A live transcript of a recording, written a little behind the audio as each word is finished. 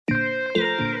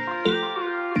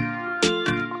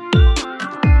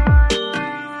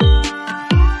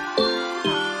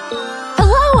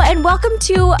welcome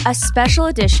to a special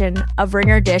edition of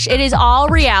Ringer Dish. It is all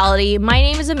reality. My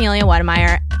name is Amelia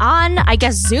Wedemeyer. On, I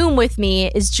guess, Zoom with me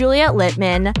is Juliet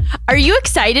Littman. Are you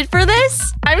excited for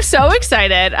this? I'm so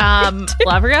excited.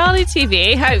 Love reality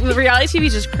TV. Reality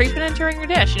TV just creeping into Ringer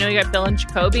Dish. You know, you got Bill and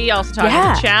Jacoby also talking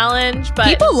about the challenge. But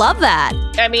people love that.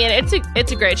 I mean,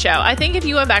 it's a great show. I think if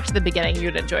you went back to the beginning,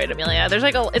 you'd enjoy it, Amelia.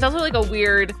 It's also like a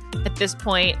weird, at this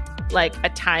point, like a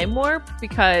time warp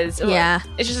because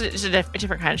it's just a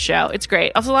different kind of show. It's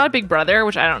great. Also a lot of Big Brother,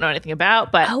 which I don't know anything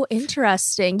about, but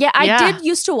interesting. Yeah, I did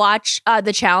used to watch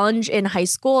the challenge in high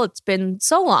school. It's been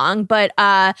so long, but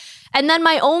and then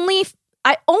I only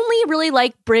really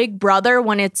like Big Brother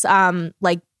when it's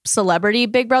like Celebrity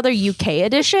Big Brother UK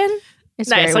edition. It's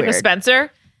nice, like with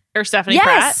Spencer or Stephanie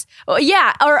Pratt.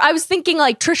 Yeah, or I was thinking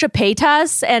like Trisha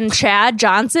Paytas and Chad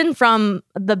Johnson from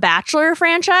the Bachelor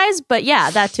franchise, but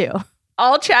yeah, that too.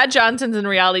 All Chad Johnsons in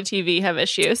reality TV have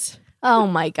issues. Oh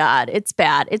my God, it's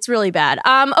bad. It's really bad.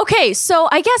 Okay, so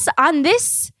I guess on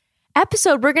this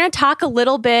episode, we're going to talk a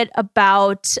little bit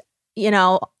about, you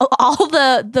know, all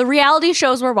the reality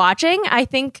shows we're watching. I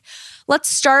think let's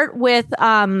start with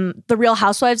The Real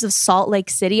Housewives of Salt Lake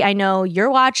City. I know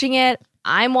you're watching it.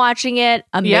 I'm watching it.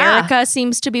 America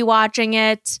seems to be watching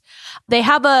it. They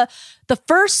have the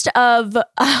first of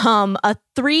a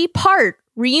 3-part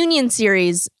reunion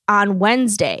series on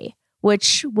Wednesday.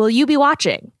 Which will you be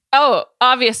watching? Oh,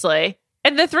 obviously.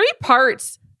 And the 3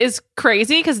 parts is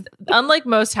crazy because unlike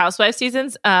most Housewives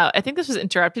seasons, I think this was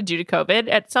interrupted due to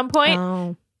COVID at some point.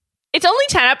 Oh. It's only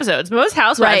 10 episodes. Most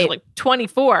Housewives are like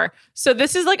 24. So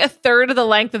this is like a third of the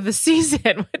length of the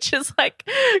season, which is like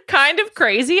kind of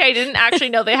crazy. I didn't actually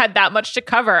know they had that much to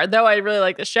cover, though I really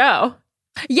like the show.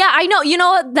 Yeah, I know. You know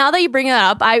what? Now that you bring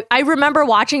that up, I remember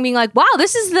watching being like, wow,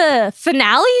 this is the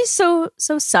finale? So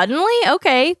suddenly?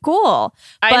 Okay, cool.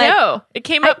 But I know. It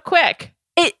came up quick.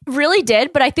 It really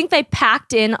did, but I think they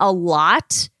packed in a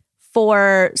lot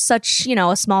for such, you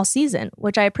know, a small season,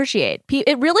 which I appreciate.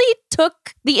 It really took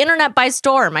the internet by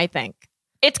storm, I think.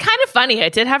 It's kind of funny.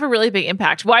 It did have a really big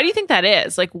impact. Why do you think that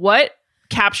is? Like, what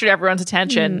captured everyone's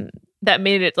attention that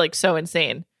made it like so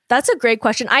insane? That's a great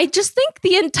question. I just think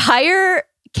the entire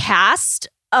cast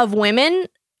of women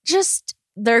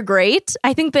they're great.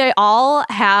 I think they all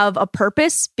have a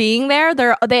purpose being there.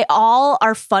 They all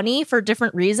are funny for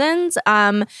different reasons.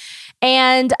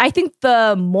 And I think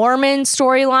the Mormon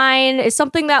storyline is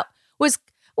something that was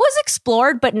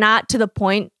explored, but not to the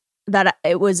point that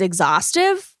it was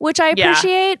exhaustive, which I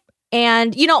appreciate.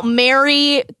 And, you know,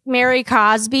 Mary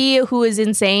Cosby, who is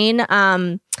insane,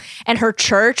 and her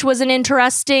church was an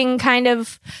interesting kind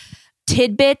of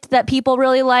tidbit that people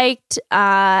really liked. And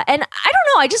I don't know,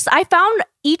 I found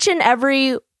each and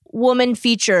every woman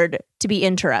featured to be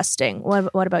interesting.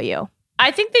 What about you? I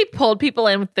think they pulled people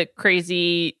in with the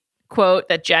crazy quote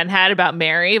that Jen had about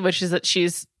Mary, which is that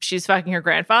she's fucking her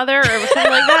grandfather or something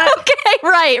like that. Okay,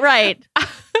 right.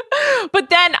 But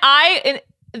then I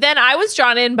was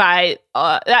drawn in by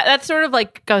that sort of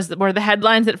like were the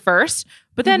headlines at first.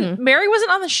 But then Mary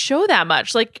wasn't on the show that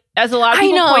much. Like, as a lot of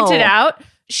people pointed out,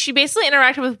 she basically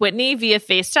interacted with Whitney via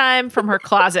FaceTime from her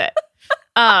closet.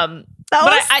 There's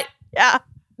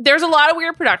a lot of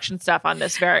weird production stuff on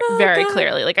this very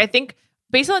clearly. Like, I think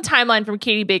based on the timeline from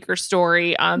Katie Baker's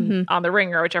story on The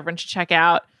Ringer, which everyone should check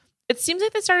out, it seems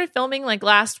like they started filming like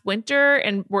last winter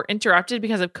and were interrupted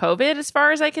because of COVID, as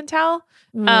far as I can tell.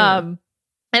 But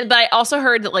I also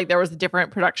heard that like there was a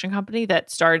different production company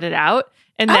that started it out,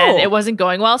 and then it wasn't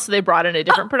going well, so they brought in a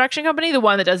different production company, the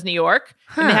one that does New York,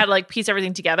 and they had to like piece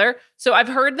everything together. So I've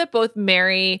heard that both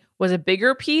Mary was a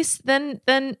bigger piece than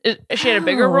she had a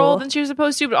bigger role than she was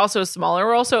supposed to, but also a smaller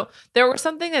role. So there was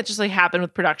something that just like happened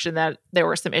with production that there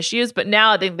were some issues. But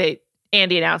now I think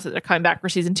Andy announced that they're coming back for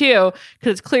season 2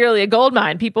 because it's clearly a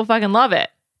goldmine. People fucking love it.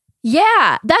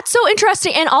 Yeah, that's so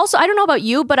interesting. And also, I don't know about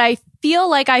you, but I feel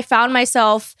like I found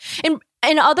myself in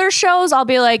other shows. I'll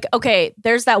be like, okay,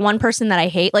 there's that one person that I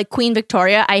hate, like Queen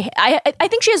Victoria. I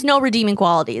think she has no redeeming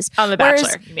qualities. On The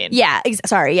Bachelor, you mean? Yeah,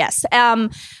 sorry, yes.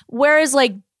 Whereas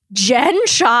like Jen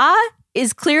Shah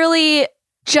is clearly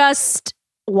just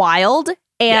wild,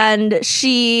 and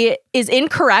she is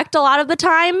incorrect a lot of the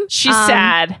time. She's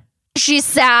sad. She's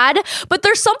sad, but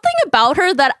there's something about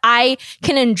her that I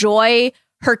can enjoy.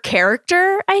 Her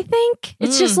character, I think.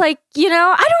 It's just like, you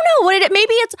know, I don't know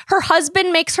maybe it's her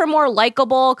husband makes her more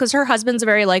likable because her husband's a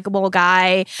very likable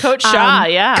guy. Coach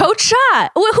Shaw, Coach Shaw,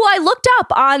 who I looked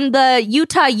up on the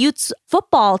Utah Utes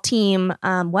football team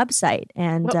website.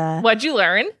 And what'd you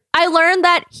learn? I learned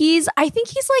that he's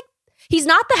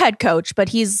not the head coach, but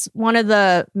he's one of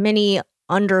the many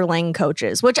underling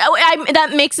coaches, which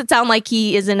that makes it sound like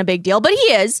he isn't a big deal, but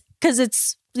he is. because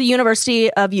it's the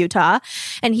University of Utah,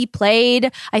 and he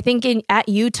played, I think, at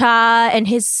Utah, and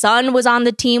his son was on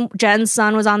the team. Jen's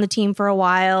son was on the team for a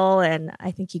while, and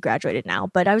I think he graduated now.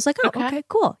 But I was like, oh, okay,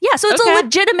 cool. Yeah, so it's a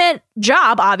legitimate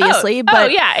job, obviously.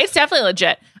 But yeah, it's definitely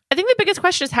legit. I think the biggest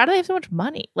question is, how do they have so much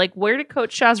money? Like, where did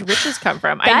Coach Shaw's riches come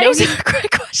from? That is a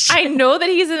great question. I know that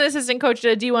he's an assistant coach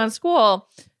at a D1 school.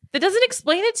 That doesn't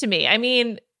explain it to me. I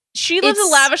mean, she lives a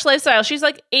lavish lifestyle. She's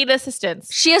like 8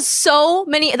 assistants. She has so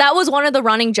many. That was one of the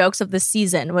running jokes of the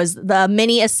season, was the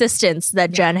many assistants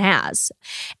that Jen has.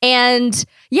 And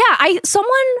yeah, I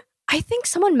think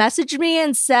someone messaged me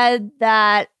and said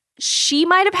that she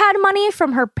might have had money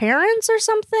from her parents or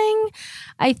something.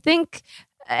 I think,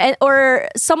 or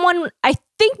someone, I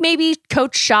think maybe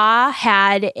Coach Shaw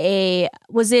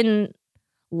was in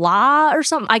law or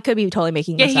something. I could be totally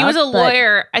making this up. Yeah, he was a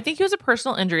lawyer. I think he was a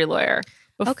personal injury lawyer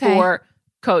before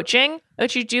coaching,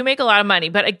 which you do make a lot of money.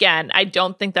 But again, I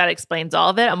don't think that explains all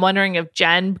of it. I'm wondering if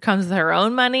Jen comes with her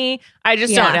own money. I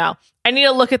just don't know. I need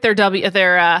to look at their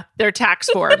tax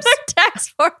forms. Their tax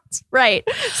forms, right.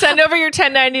 Send over your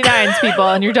 1099s, people,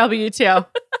 and your W-2.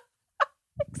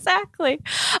 Exactly.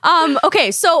 Okay,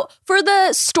 so for the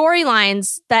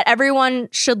storylines that everyone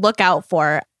should look out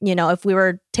for, if we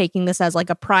were taking this as like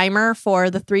a primer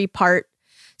for the 3-part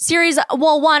series,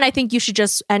 well, one, I think you should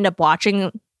just end up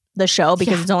watching the show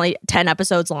because it's only 10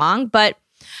 episodes long. But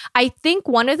I think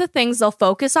one of the things they'll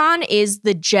focus on is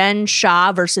the Jen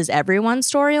Shah versus everyone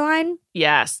storyline.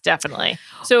 Yes, definitely.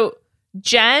 So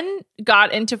Jen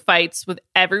got into fights with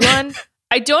everyone.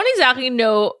 I don't exactly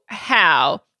know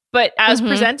how, but as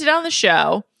presented on the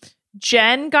show,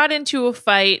 Jen got into a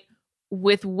fight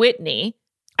with Whitney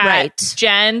at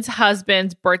Jen's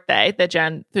husband's birthday that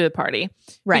Jen threw the party.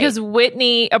 Right. Because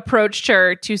Whitney approached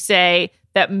her to say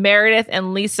that Meredith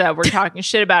and Lisa were talking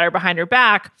shit about her behind her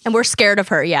back. And we're scared of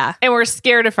her, yeah. And we're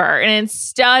scared of her. And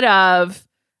instead of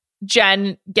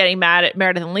Jen getting mad at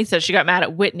Meredith and Lisa, she got mad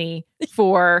at Whitney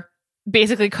for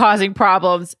basically causing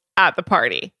problems at the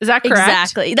party. Is that correct?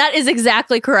 Exactly. That is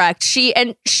exactly correct. She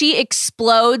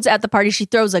explodes at the party. She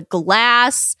throws a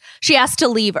glass. She has to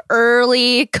leave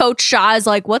early. Coach Shaw is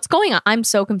like, what's going on? I'm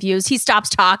so confused. He stops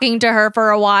talking to her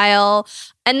for a while.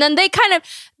 And then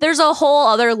there's a whole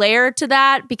other layer to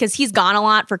that because he's gone a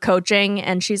lot for coaching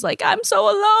and she's like, I'm so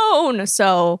alone.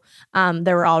 So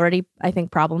there were already, I think,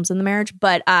 problems in the marriage,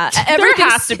 but there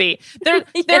has to be.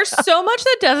 There's so much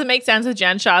that doesn't make sense with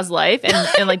Jen Shah's life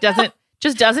and like doesn't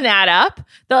add up.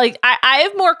 That like I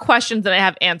have more questions than I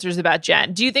have answers about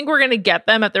Jen. Do you think we're going to get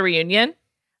them at the reunion?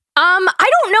 I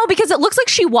don't know because it looks like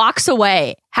she walks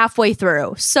away halfway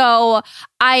through. So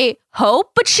I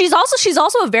hope, but she's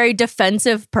also a very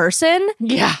defensive person.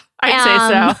 Yeah,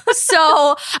 I'd say so.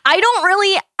 So I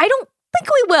don't think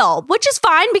we will, which is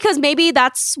fine because maybe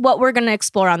that's what we're going to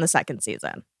explore on the second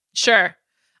season. Sure.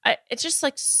 It's just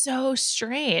like so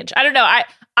strange. I don't know.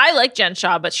 I like Jen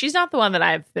Shah, but she's not the one that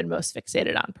I've been most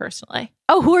fixated on personally.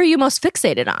 Oh, who are you most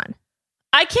fixated on?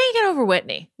 I can't get over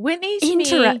Whitney. Whitney's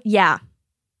me. Yeah.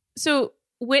 So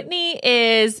Whitney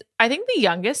is, I think, the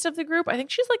youngest of the group. I think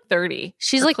she's like 30.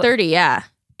 She's like 30, yeah.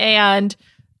 And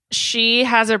she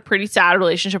has a pretty sad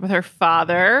relationship with her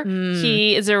father.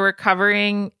 He is a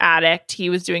recovering addict. He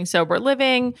was doing sober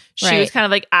living. She was kind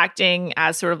of like acting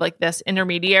as sort of like this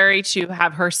intermediary to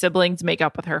have her siblings make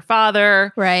up with her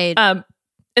father. Right. And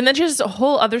then she has a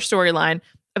whole other storyline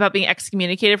about being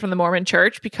excommunicated from the Mormon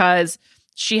church because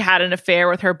she had an affair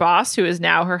with her boss, who is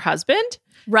now her husband.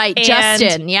 Right. And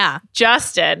Justin. Yeah.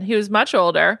 Justin, he was much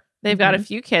older. They've got a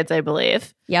few kids, I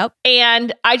believe. Yep.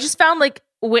 And I just found like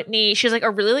Whitney, she's like a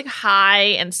really like high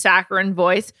and saccharine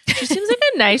voice. She seems like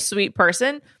a nice, sweet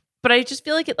person, but I just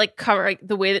feel like it like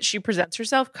the way that she presents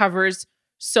herself covers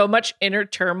so much inner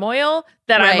turmoil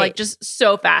that I'm like just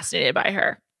so fascinated by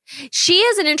her. She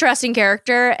is an interesting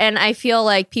character, and I feel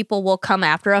like people will come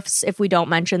after us if we don't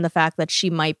mention the fact that she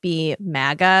might be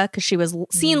MAGA because she was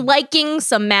seen liking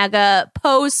some MAGA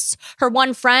posts. Her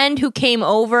one friend who came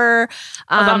over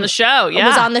was on the show. Yeah,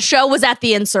 was at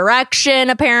the insurrection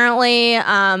apparently.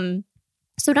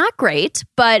 So not great,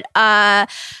 but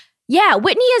yeah,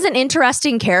 Whitney is an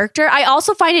interesting character. I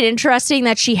also find it interesting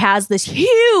that she has this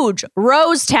huge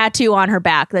rose tattoo on her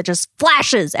back that just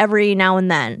flashes every now and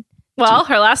then. Well,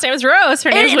 her last name is Rose. Her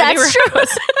name is Whitney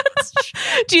Rose.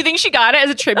 Do you think she got it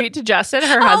as a tribute to Justin,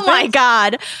 her husband? Oh my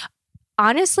God.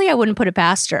 Honestly, I wouldn't put it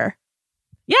past her.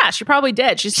 Yeah, she probably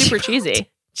did. She's super cheesy.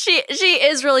 She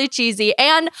is really cheesy.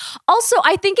 And also,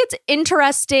 I think it's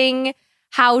interesting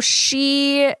how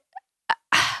she...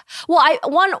 Well,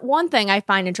 one thing I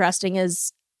find interesting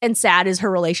is and sad is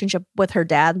her relationship with her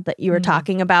dad that you were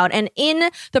talking about. And in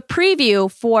the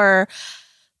preview for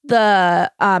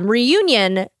the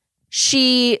reunion,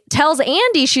 she tells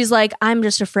Andy, she's like, I'm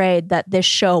just afraid that this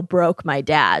show broke my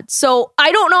dad. So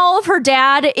I don't know if her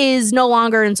dad is no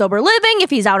longer in sober living, if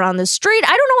he's out on the street.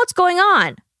 I don't know what's going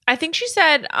on. I think she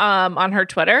said on her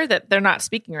Twitter that they're not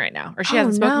speaking right now, or she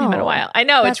hasn't spoken to him in a while. I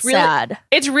know. That's it's really sad.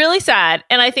 It's really sad.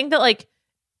 And I think that like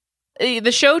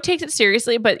the show takes it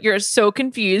seriously, but you're so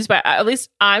confused by, at least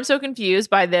I'm so confused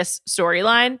by this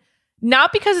storyline.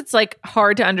 Not because it's like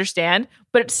hard to understand,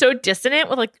 but it's so dissonant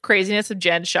with like the craziness of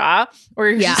Jen Shah, where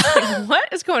you're just like,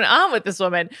 what is going on with this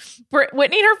woman?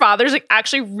 Whitney and her father's like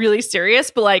actually really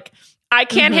serious, but like I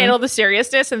can't handle the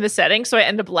seriousness in the setting, so I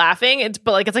end up laughing. It's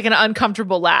like an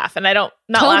uncomfortable laugh, and I don't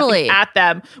not laughing at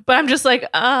them, but I'm just like,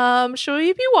 should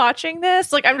we be watching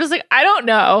this? Like I'm just like, I don't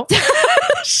know.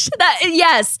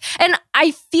 Yes, and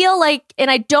I feel like, and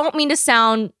I don't mean to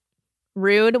sound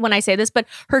rude when I say this, but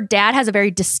her dad has a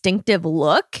very distinctive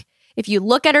look. If you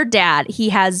look at her dad,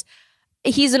 he's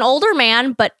an older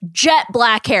man, but jet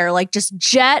black hair, like just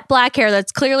jet black hair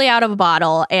that's clearly out of a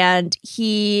bottle. And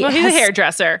he's a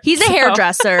hairdresser. He's a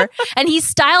hairdresser, and he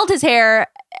styled his hair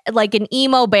like an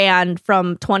emo band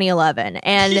from 2011.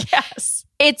 And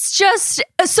it's just,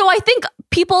 so I think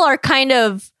people are kind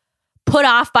of put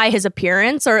off by his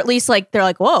appearance, or at least like they're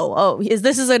like, whoa,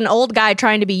 this is an old guy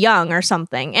trying to be young or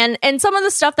something. And some of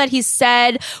the stuff that he's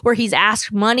said, where he's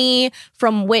asked money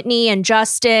from Whitney and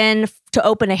Justin to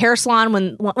open a hair salon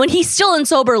when he's still in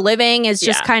sober living, is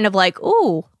just kind of like,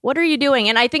 ooh, what are you doing?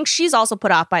 And I think she's also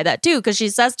put off by that too, because she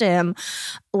says to him,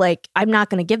 like, I'm not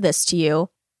going to give this to you.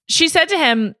 She said to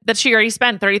him that she already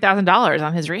spent $30,000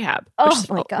 on his rehab. Oh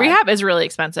my God. Rehab is really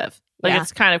expensive. Like,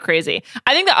 it's kind of crazy.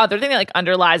 I think the other thing that like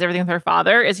underlies everything with her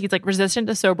father is he's like resistant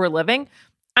to sober living.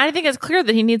 I think it's clear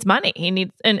that he needs money. He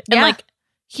needs, and like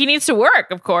he needs to work,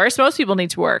 of course. Most people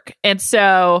need to work. And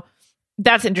so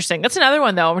that's interesting. That's another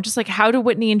one though. We're just like, how do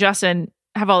Whitney and Justin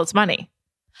have all this money?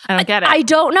 I don't get it. I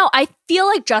don't know. I feel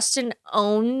like Justin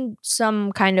owned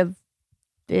some kind of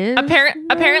business.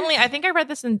 Apparently, I think I read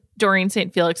this in Doreen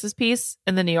St. Felix's piece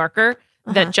in The New Yorker,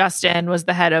 that Justin was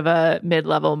the head of a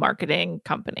mid-level marketing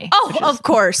company. Oh, of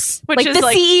course. Which like is the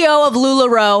CEO of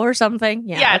LuLaRoe or something.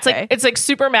 Yeah, it's like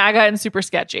super MAGA and super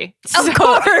sketchy. Of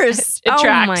course. It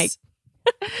tracks.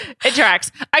 It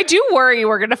tracks. I do worry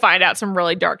we're going to find out some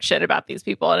really dark shit about these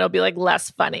people, and it'll be like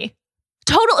less funny.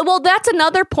 Totally. Well, that's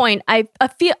another point. I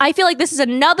feel like this is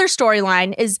another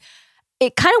storyline. Is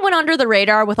it kind of went under the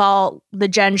radar with all the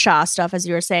Jen Shah stuff, as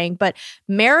you were saying, but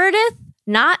Meredith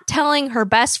not telling her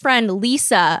best friend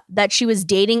Lisa that she was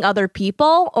dating other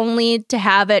people, only to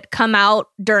have it come out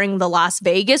during the Las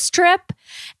Vegas trip.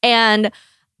 And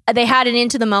they had an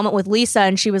into the moment with Lisa,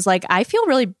 and she was like, I feel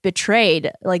really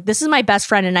betrayed. Like, this is my best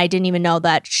friend, and I didn't even know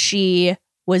that she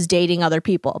was dating other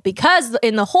people. Because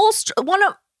in the whole one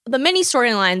of the many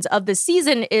storylines of the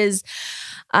season is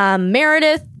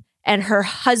Meredith and her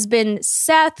husband,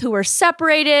 Seth, who were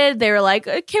separated. They were like,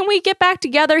 can we get back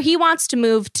together? He wants to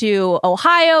move to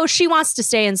Ohio. She wants to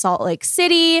stay in Salt Lake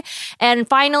City. And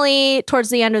finally, towards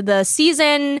the end of the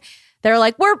season, they're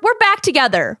like, we're back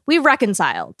together. We've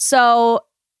reconciled. So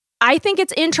I think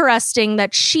it's interesting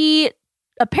that she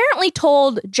apparently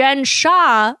told Jen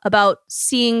Shah about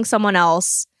seeing someone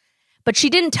else, but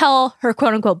she didn't tell her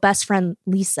quote unquote best friend,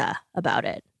 Lisa, about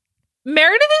it.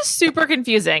 Meredith is super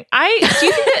confusing. Do you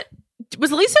think that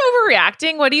was Lisa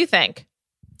overreacting? What do you think?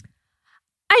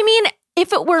 I mean,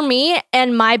 if it were me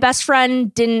and my best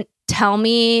friend didn't tell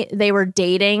me they were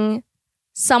dating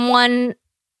someone,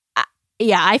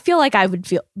 I feel like I would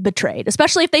feel betrayed,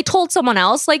 especially if they told someone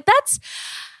else. Like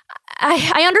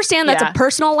I understand that's a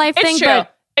personal life thing, true.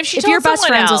 But if you're best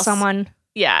friends with someone.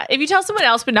 Yeah, if you tell someone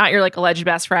else, but not your like alleged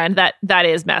best friend, that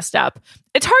is messed up.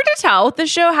 It's hard to tell with this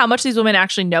show how much these women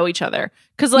actually know each other.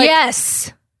 Because like,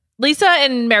 yes, Lisa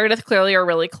and Meredith clearly are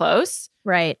really close,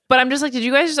 right? But I'm just like, did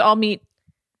you guys just all meet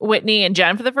Whitney and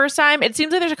Jen for the first time? It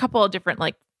seems like there's a couple of different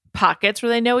like pockets where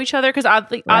they know each other. Because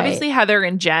obviously Heather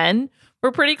and Jen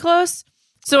were pretty close.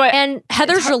 So and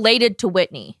Heather's related to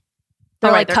Whitney.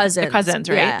 They're like cousins. They're cousins,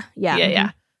 right? Yeah. Mm-hmm.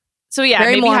 So yeah,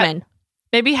 very Mormon.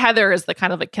 Maybe Heather is the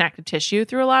kind of like connective tissue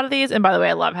through a lot of these. And by the way,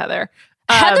 I love Heather.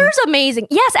 Heather's amazing.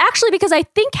 Yes, actually, because I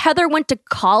think Heather went to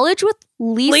college with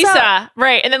Lisa. Lisa,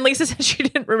 right. And then Lisa said she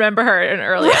didn't remember her in an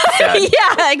early episode.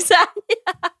 Yeah, exactly.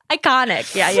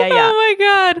 Iconic. Yeah. Oh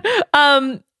my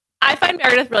God. I find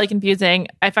Meredith really confusing.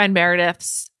 I find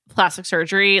Meredith's plastic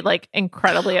surgery like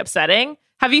incredibly upsetting.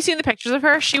 Have you seen the pictures of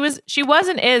her? She was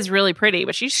and is really pretty,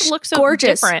 but she just looks so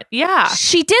gorgeous. Different. Yeah.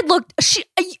 She did look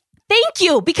Thank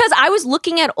you, because I was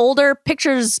looking at older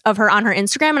pictures of her on her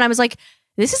Instagram and I was like,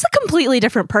 this is a completely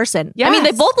different person. Yes. I mean,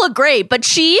 they both look great, but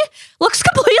she looks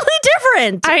completely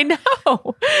different. I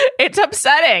know. It's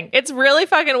upsetting. It's really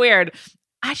fucking weird.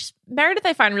 Meredith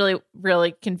I find really,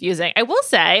 really confusing. I will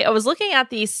say, I was looking at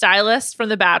the stylist from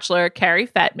The Bachelor, Carrie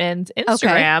Fettman's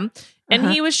Instagram, and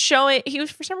he was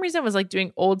for some reason was like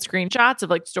doing old screenshots of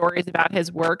like stories about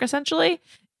his work essentially.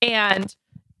 And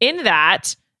in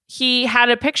that, he had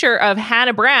a picture of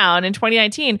Hannah Brown in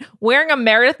 2019 wearing a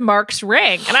Meredith Marks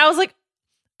ring. And I was like,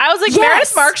 yes.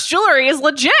 Meredith Marks jewelry is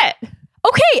legit.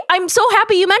 Okay, I'm so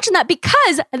happy you mentioned that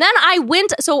because then I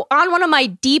went, so on one of my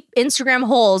deep Instagram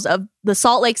holes of the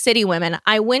Salt Lake City women,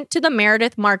 I went to the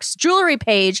Meredith Marks jewelry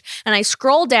page and I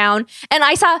scrolled down and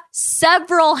I saw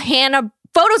several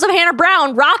photos of Hannah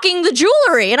Brown rocking the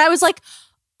jewelry. And I was like,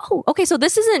 oh, okay, so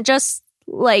this isn't just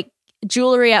like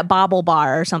jewelry at Bobble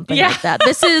Bar or something like that.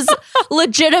 This is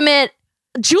legitimate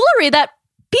jewelry that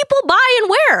people buy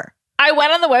and wear. I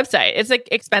went on the website. It's like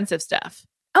expensive stuff.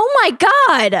 Oh my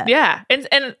God. Yeah.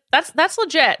 And that's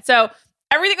legit. So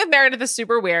everything with Meredith is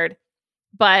super weird,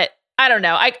 but I don't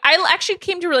know. I actually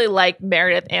came to really like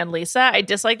Meredith and Lisa. I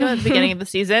disliked them at the beginning of the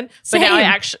season, but now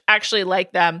I actually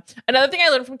like them. Another thing I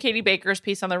learned from Katie Baker's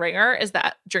piece on The Ringer is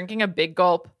that drinking a big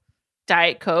gulp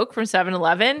Diet Coke from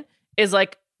 7-Eleven is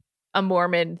like a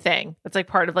Mormon thing. That's like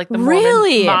part of like the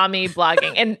Mormon mommy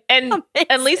blogging.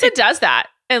 And Lisa does that.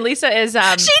 And Lisa is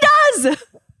she does.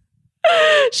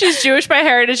 She's Jewish by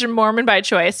heritage and Mormon by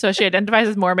choice. So she identifies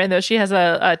as Mormon, though she has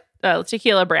a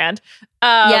tequila brand.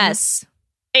 Yes.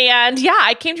 And yeah,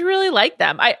 I came to really like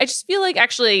them. I just feel like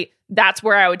actually that's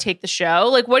where I would take the show.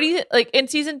 Like, what do you like in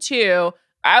season 2?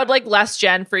 I would like less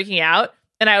Jen freaking out.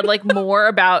 And I would like more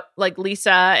about like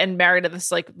Lisa and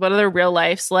Meredith, like what are their real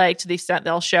lives like to the extent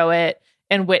they'll show it.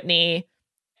 And Whitney.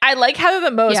 I like Heather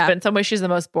the most, but in some ways she's the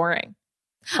most boring.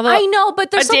 Although I know, but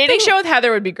there's a dating show with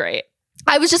Heather would be great.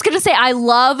 I was just going to say, I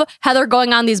love Heather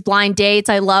going on these blind dates.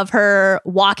 I love her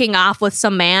walking off with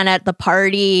some man at the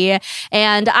party.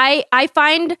 And I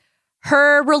find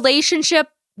her relationship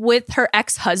with her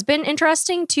ex-husband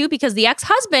interesting too, because the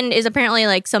ex-husband is apparently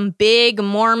like some big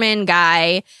Mormon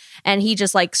guy. And he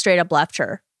just like straight up left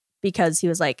her because he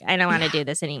was like, I don't want to do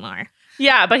this anymore.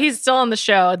 Yeah, but he's still on the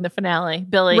show in the finale.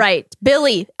 Billy. Right.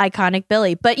 Billy. Iconic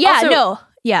Billy. But yeah, also, no.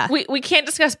 Yeah. We can't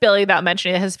discuss Billy without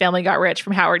mentioning that his family got rich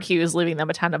from Howard Hughes leaving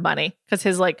them a ton of money because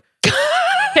his like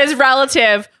his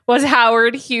relative was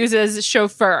Howard Hughes's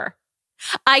chauffeur.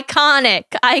 Iconic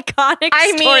I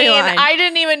mean, storyline. I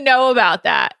didn't even know about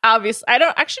that. Obviously, I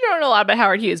don't know a lot about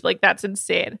Howard Hughes, but like that's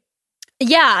insane.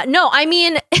 Yeah, no, I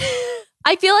mean,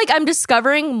 I feel like I'm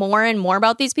discovering more and more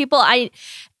about these people. And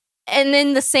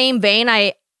in the same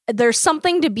vein, there's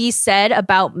something to be said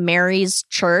about Mary's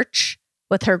church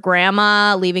with her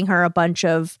grandma leaving her a bunch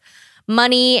of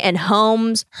money and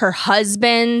homes, her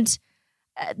husband.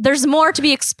 There's more to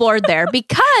be explored there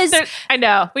because I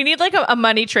know we need like a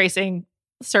money tracing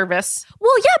service.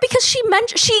 Well, yeah, because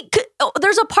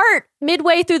there's a part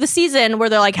midway through the season where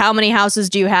they're like, how many houses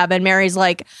do you have? And Mary's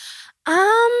like,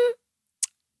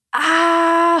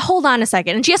 hold on a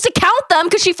second. And she has to count them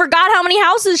because she forgot how many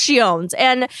houses she owns.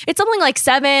 And it's something like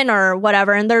 7 or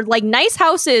whatever. And they're like nice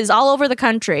houses all over the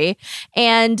country.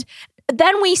 And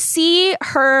then we see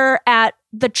her at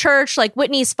the church, like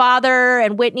Whitney's father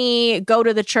and Whitney go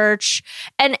to the church.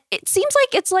 And it seems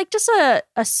like it's like just a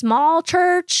small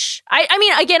church. I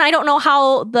mean, again, I don't know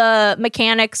how the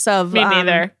mechanics of me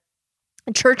neither.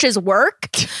 Churches work,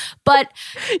 but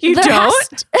you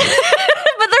don't.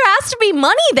 But there has to be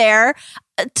money there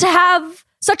to have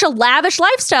such a lavish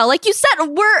lifestyle. Like you said,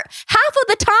 we're half of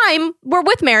the time we're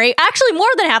with Mary. Actually, more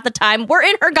than half the time we're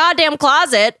in her goddamn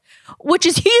closet, which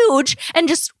is huge and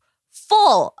just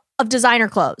full of designer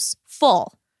clothes.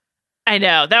 Full. I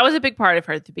know that was a big part of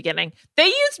her at the beginning. They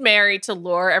used Mary to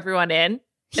lure everyone in,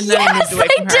 and then moved away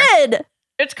from her. Did.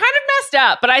 It's kind of messed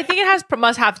up, but I think it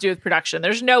must have to do with production.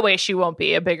 There's no way she won't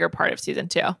be a bigger part of season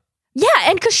 2. Yeah,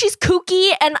 and because she's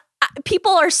kooky, and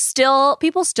people still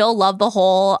love the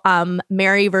whole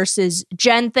Mary versus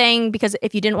Jen thing. Because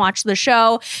if you didn't watch the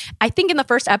show, I think in the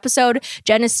first episode,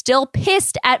 Jen is still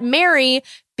pissed at Mary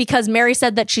because Mary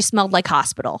said that she smelled like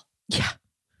hospital. Yeah,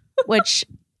 which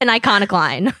an iconic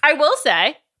line. I will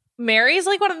say, Mary's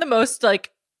like one of the most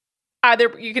like.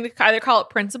 You can either call it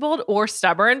principled or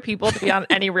stubborn people to be on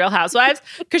any Real Housewives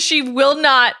because she will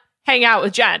not hang out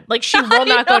with Jen. Like she will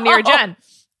not go near Jen.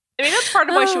 I mean, that's part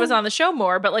of why she was on the show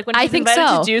more. But like when she's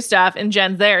invited to do stuff and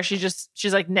Jen's there,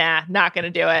 she's like, nah, not going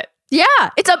to do it. Yeah,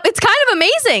 it's kind of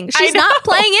amazing. She's not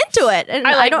playing into it. And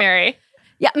I like Mary.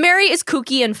 Yeah, Mary is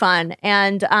kooky and fun.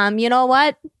 And you know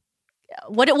what?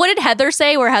 What did Heather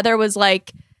say? Where Heather was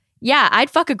like, "Yeah,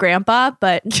 I'd fuck a grandpa,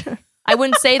 but." I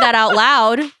wouldn't say that out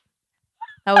loud.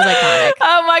 That was iconic.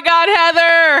 Oh my God,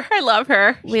 Heather. I love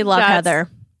her. We love Heather.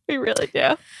 We really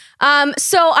do.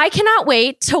 So I cannot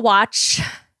wait to watch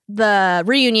the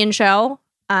reunion show,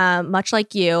 much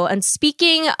like you. And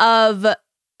speaking of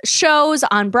shows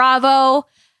on Bravo,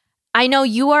 I know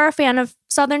you are a fan of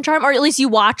Southern Charm, or at least you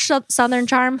watch Southern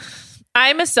Charm.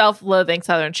 I'm a self-loathing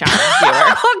Southern Charm viewer.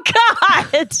 Oh,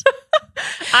 God.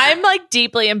 I'm like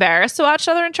deeply embarrassed to watch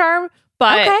Southern Charm,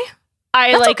 but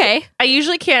Okay. I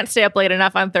usually can't stay up late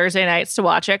enough on Thursday nights to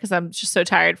watch it because I'm just so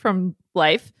tired from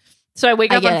life. So I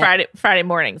wake up on Friday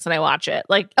mornings and I watch it.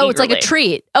 Like, it's like a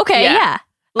treat. Okay, yeah.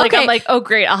 Like, I'm like, oh,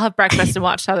 great. I'll have breakfast and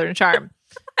watch Southern Charm.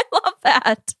 I love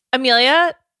that.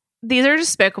 Amelia, these are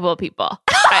despicable people.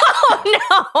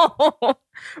 Oh, no.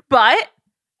 But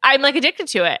I'm like addicted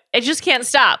to it. It just can't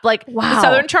stop. Like, wow. The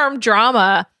Southern Charm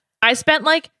drama, I spent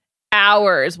like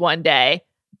hours one day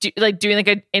doing like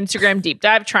an Instagram deep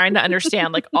dive trying to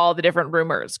understand like all the different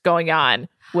rumors going on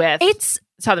with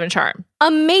Southern Charm.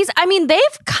 Amazing. I mean,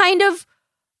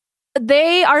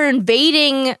 they are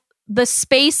invading the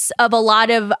space of a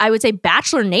lot of, I would say,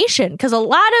 Bachelor Nation, because a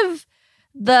lot of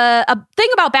the thing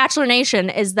about Bachelor Nation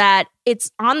is that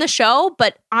it's on the show,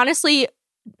 but honestly,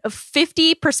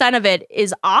 50% of it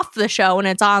is off the show and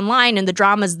it's online and the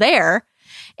drama's there.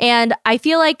 And I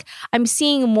feel like I'm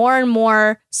seeing more and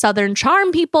more Southern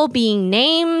Charm people being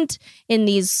named in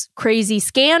these crazy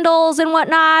scandals and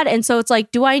whatnot. And so it's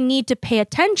like, do I need to pay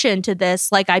attention to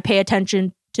this like I pay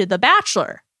attention to The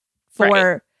Bachelor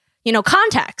for,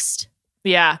 context?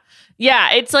 Yeah.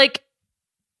 Yeah. It's like,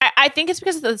 I think it's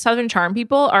because the Southern Charm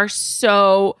people are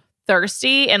so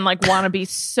thirsty and like want to be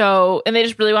and they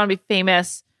just really want to be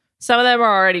famous. Some of them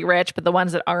are already rich, but the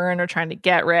ones that aren't are trying to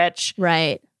get rich.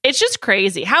 Right. It's just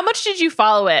crazy. How much did you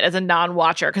follow it as a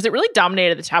non-watcher? Because it really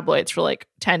dominated the tabloids for like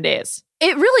 10 days.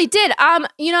 It really did.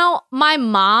 My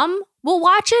mom will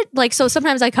watch it. Like, so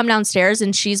sometimes I come downstairs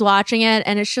and she's watching it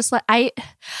and it's just like, I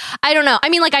don't know. I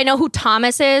mean, like, I know who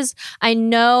Thomas is. I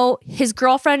know his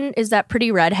girlfriend is that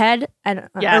pretty redhead or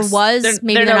was.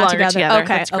 Maybe they're not together.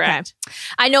 Okay. Okay.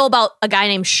 I know about a guy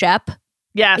named Shep.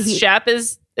 Yes. Shep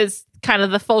is kind of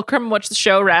the fulcrum which the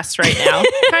show rests right now.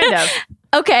 Kind of.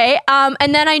 Okay.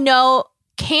 And then I know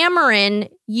Cameron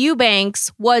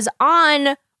Eubanks was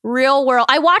on Real World.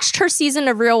 I watched her season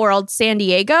of Real World San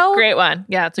Diego. Great one.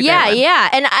 Yeah, it's a great one. Yeah.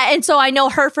 And so I know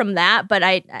her from that,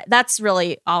 but that's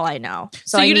really all I know.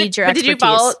 So I need your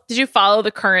expertise. Did you follow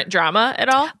the current drama at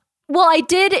all? Well, I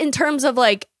did in terms of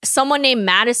like someone named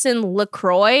Madison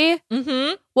LaCroix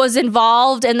was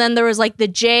involved. And then there was like the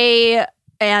Jay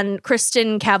and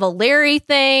Kristen Cavallari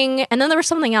thing. And then there was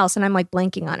something else. And I'm like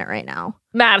blanking on it right now.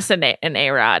 Madison and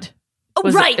A-Rod.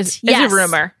 Is a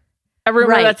rumor. A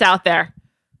rumor that's out there.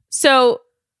 So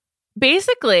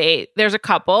basically, there's a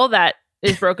couple that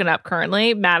is broken up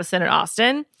currently, Madison and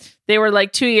Austin. They were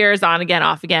like 2 years on again,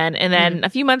 off again. And then a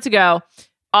few months ago,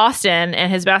 Austin and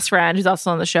his best friend, who's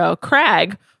also on the show,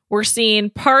 Craig, were seen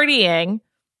partying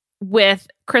with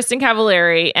Kristen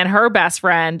Cavallari and her best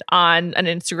friend on an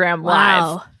Instagram Live.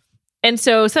 Wow. And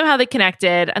so somehow they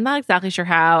connected. I'm not exactly sure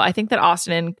how. I think that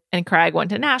Austin and Craig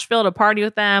went to Nashville to party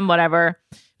with them, whatever.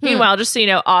 Meanwhile, just so you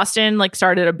know, Austin like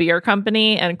started a beer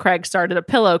company and Craig started a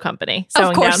pillow company.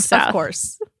 Sewing Down South. Of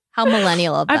course. How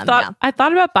millennial of them. I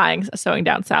thought about buying a Sewing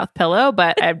Down South pillow,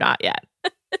 but I have not yet.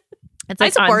 It's like I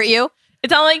support you.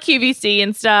 It's on like QVC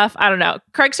and stuff. I don't know.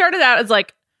 Craig started out as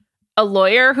like a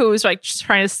lawyer who was like just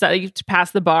trying to study to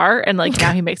pass the bar, and like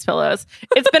now he makes pillows.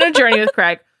 It's been a journey with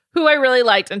Craig, who I really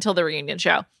liked until the reunion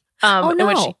show.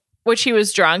 In which he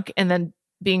was drunk and then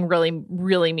being really,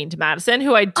 really mean to Madison,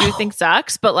 who I do think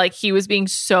sucks, but like he was being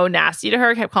so nasty to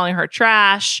her, kept calling her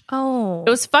trash. Oh, it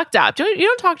was fucked up. You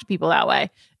don't talk to people that way.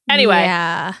 Anyway,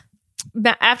 yeah.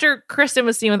 After Kristen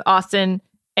was seen with Austin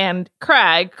and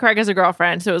Craig has a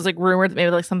girlfriend, so it was like rumored that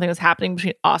maybe like something was happening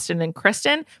between Austin and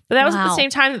Kristen. But that was at the same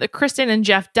time that the Kristen and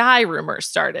Jeff Dye rumors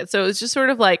started. So it was just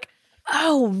sort of like,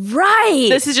 oh right,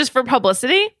 this is just for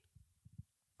publicity.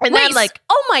 And then like,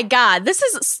 oh my God,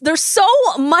 there's so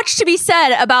much to be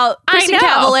said about Kristen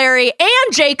Cavallari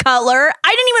and Jay Cutler. I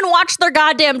didn't even watch their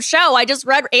goddamn show. I just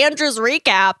read Andrew's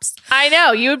recaps. I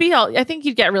know. I think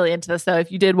you'd get really into this though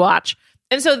if you did watch.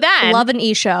 And so then love an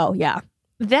E-show. Yeah.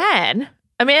 Then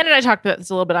Amanda and I talked about this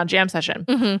a little bit on Jam Session.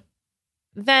 Mm-hmm.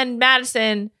 Then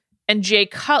Madison and Jay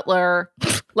Cutler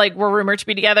like were rumored to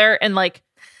be together, and like,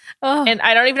 and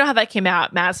I don't even know how that came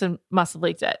out. Madison must have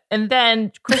leaked it. And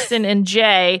then Kristen and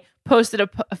Jay posted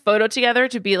a photo together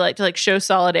to show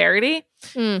solidarity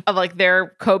of like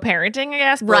their co-parenting, I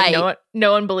guess. But, right. Like,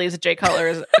 no one believes that Jay Cutler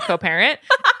is a co-parent.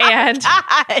 And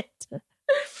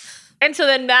And so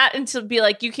then Matt, and to be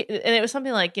like, you can, and it was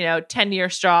something like, 10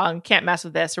 years strong, can't mess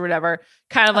with this or whatever.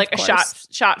 Kind of like a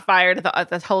shot fired at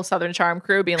the whole Southern Charm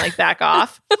crew being like, back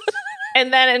off.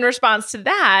 And then in response to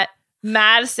that,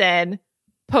 Madison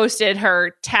posted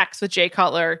her text with Jay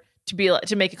Cutler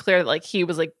to make it clear that like he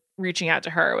was like reaching out to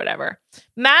her or whatever.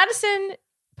 Madison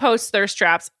posts thirst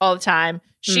traps all the time.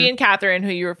 She and Catherine,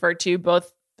 who you referred to,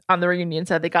 both on the reunion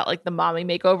said they got like the mommy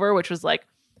makeover, which was like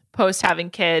post having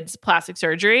kids, plastic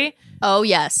surgery. Oh,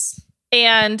 yes.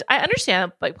 And I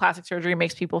understand like plastic surgery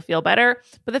makes people feel better,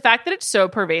 but the fact that it's so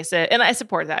pervasive, and I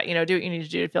support that, do what you need to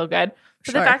do to feel good.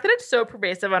 But the fact that it's so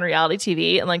pervasive on reality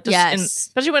TV and like, just, and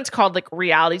especially when it's called like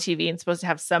reality TV and supposed to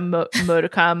have some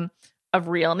modicum of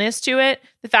realness to it,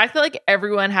 the fact that like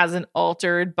everyone has an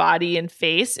altered body and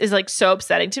face is like so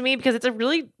upsetting to me because it's a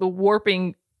really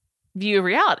warping view of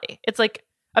reality. It's like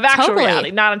of actual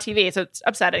reality, not on TV. So it's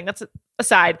upsetting. That's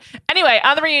aside. Anyway,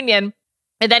 on the reunion,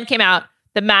 it then came out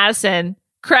that Madison,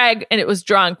 Craig, and it was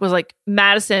drunk, was like,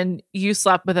 Madison, you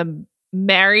slept with a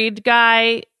married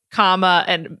guy,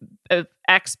 and an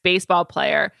ex-baseball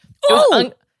player.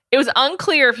 It was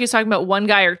unclear if he was talking about one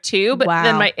guy or two, but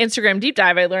then my Instagram deep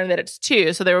dive, I learned that it's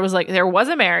two. So there was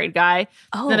a married guy,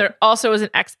 and then there also was an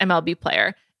ex-MLB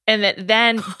player. And that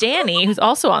then Danny, who's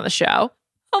also on the show,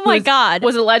 God,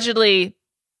 was allegedly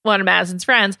one of Madison's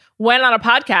friends, went on a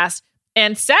podcast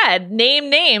and named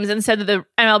names and said that the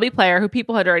MLB player, who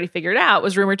people had already figured out,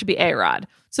 was rumored to be A-Rod.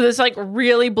 So this like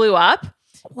really blew up.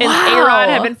 Wow. And A-Rod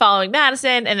had been following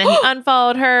Madison, and then he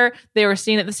unfollowed her. They were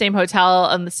seen at the same hotel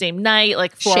on the same night,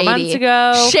 like 4 months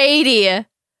ago. Shady.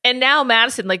 And now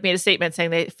Madison like made a statement saying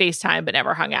they FaceTime but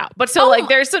never hung out. But so like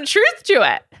there's some truth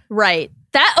to it. Right.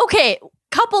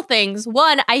 Couple things.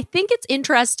 One, I think it's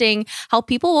interesting how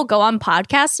people will go on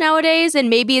podcasts nowadays, and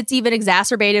maybe it's even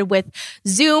exacerbated with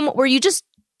Zoom, where you just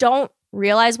don't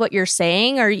realize what you're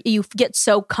saying, or you get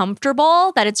so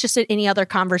comfortable that it's just any other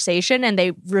conversation, and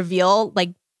they reveal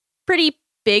like pretty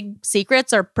big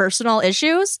secrets or personal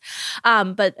issues.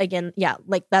 But again, yeah,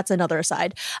 like that's another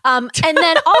aside. And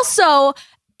then also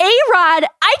A-Rod,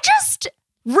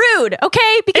 rude,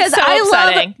 okay? Because so I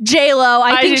upsetting. love J-Lo.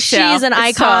 I think she's an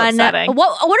icon. So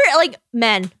what are like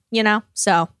men,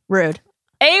 so rude.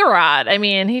 A-Rod, I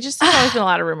mean, there's always been a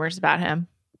lot of rumors about him.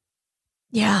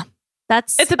 Yeah.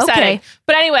 It's upsetting. Okay.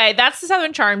 But anyway, that's the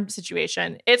Southern Charm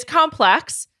situation. It's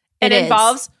complex. It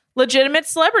involves legitimate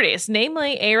celebrities,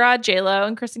 namely A-Rod, J-Lo,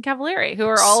 and Kristen Cavallari, who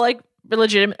are all like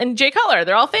legitimate, and Jay Cutler.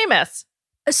 They're all famous.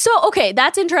 So, okay,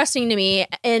 that's interesting to me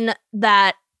in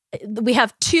that we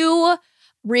have two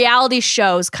reality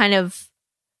shows kind of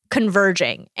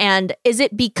converging. And is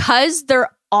it because they're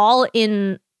all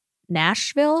in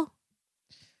Nashville?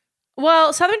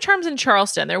 Well, Southern Charm's in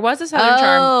Charleston. There was a Southern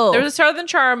Charm. There was a Southern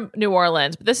Charm New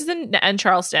Orleans, but this is in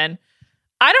Charleston.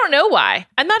 I don't know why.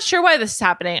 I'm not sure why this is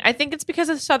happening. I think it's because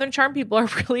the Southern Charm people are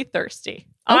really thirsty.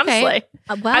 Honestly,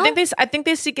 I think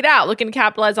they seek it out, looking to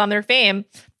capitalize on their fame,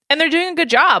 and they're doing a good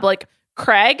job. Like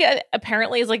Craig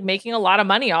apparently is like making a lot of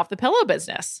money off the pillow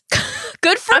business.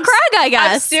 Good for Craig, I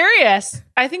guess. I'm serious.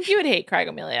 I think you would hate Craig,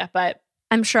 Amelia, but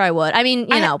I'm sure I would. I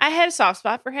mean, I had a soft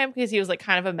spot for him because he was like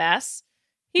kind of a mess.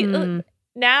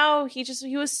 Now he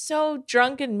was so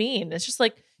drunk and mean. It's just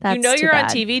like, you're on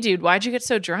TV, dude. Why'd you get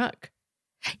so drunk?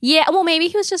 Yeah, well, maybe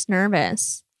he was just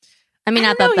nervous. I mean,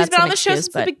 I don't know. He's been on the show since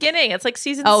the beginning. It's like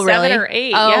season 7 or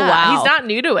 8. Oh, yeah, wow. He's not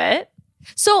new to it.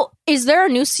 So is there a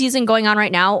new season going on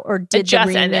right now, or did the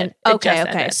reunion ended?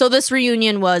 Okay. So this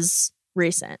reunion was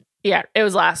recent. Yeah, it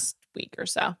was last week or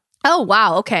so. Oh,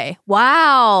 wow. Okay.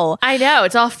 Wow. I know.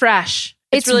 It's all fresh.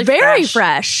 It's really very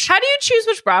fresh. How do you choose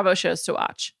which Bravo shows to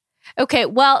watch? Okay.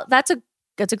 Well, that's a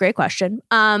great question.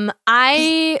 I'm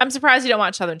surprised you don't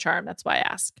watch Southern Charm. That's why I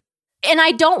ask. And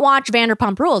I don't watch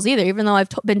Vanderpump Rules either, even though I've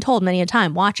been told many a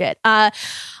time, watch it.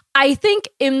 I think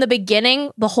in the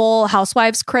beginning, the whole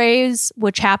Housewives craze,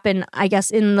 which happened, I guess,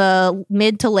 in the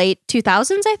mid to late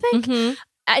 2000s, I think. Mm-hmm.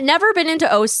 I'd never been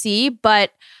into OC,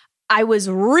 but I was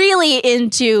really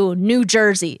into New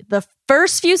Jersey. The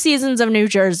first few seasons of New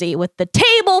Jersey with the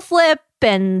table flip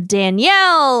and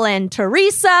Danielle and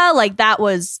Teresa, like that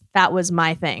was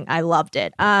my thing. I loved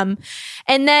it. And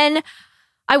then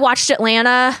I watched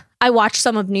Atlanta. I watched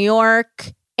some of New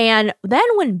York. And then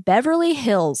when Beverly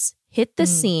Hills hit the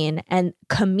scene and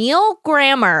Camille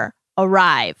Grammer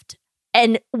arrived,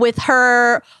 and with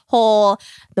her whole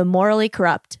the morally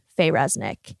corrupt Faye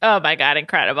Resnick. Oh my God,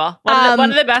 incredible. One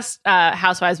of the best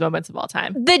Housewives moments of all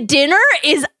time. The dinner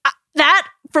is that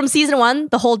from season 1,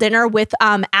 the whole dinner with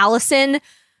Allison,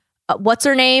 what's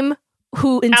her name?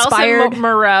 Who inspired Allison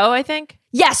Moreau, I think.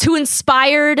 Yes, who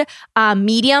inspired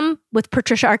Medium with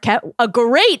Patricia Arquette, a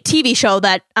great TV show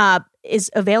that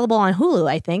is available on Hulu,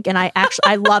 I think. And I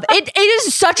love it. It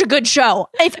is such a good show.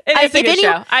 It is a good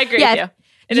show. I agree with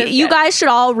you. You guys should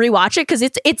all rewatch it because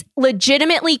it's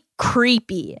legitimately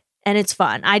creepy and it's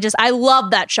fun. I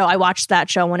love that show. I watched that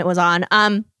show when it was on.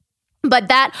 But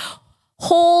that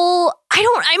whole,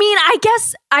 I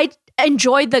guess I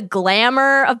enjoyed the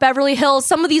glamour of Beverly Hills.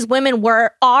 Some of these women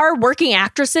are working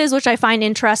actresses, which I find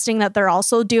interesting that they're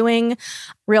also doing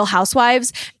Real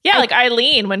Housewives. Yeah, like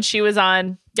Eileen when she was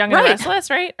on Young and Restless,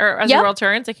 right? Or As the World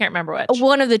Turns. I can't remember which.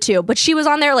 One of the two. But she was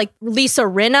on there. Like Lisa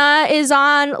Rinna is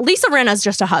on. Lisa Rinna's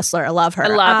just a hustler. I love her. I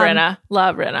love Rinna.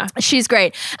 Love Rinna. She's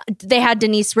great. They had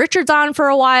Denise Richards on for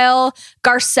a while.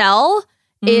 Garcelle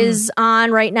is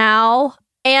on right now.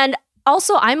 And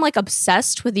also, I'm like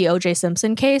obsessed with the O.J.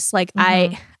 Simpson case. Like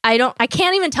I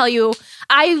can't even tell you.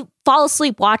 I fall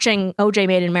asleep watching O.J.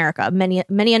 Made in America many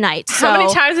a night. So, how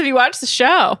many times have you watched the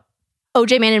show?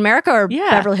 O.J. Made in America or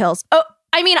Beverly Hills? Oh,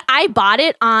 I mean, I bought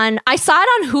it I saw it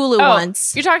on Hulu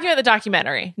once. You're talking about the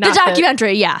documentary. The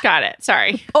documentary, yeah. Got it.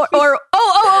 Sorry. Well,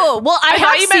 I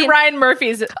thought you meant Ryan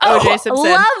Murphy's O.J. Simpson.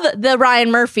 Love the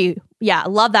Ryan Murphy. Yeah,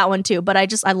 love that one too. But I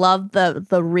love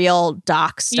the real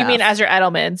doc stuff. You mean Ezra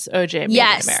Edelman's O.J. Made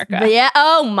in America? Yeah.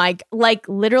 Oh my, like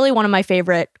literally my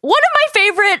favorite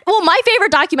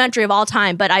documentary of all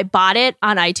time. But I bought it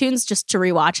on iTunes just to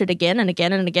rewatch it again and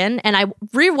again and again. And I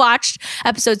rewatched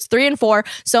episodes 3 and 4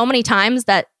 so many times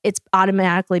that it's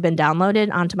automatically been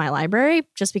downloaded onto my library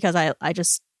just because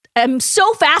I'm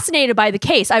so fascinated by the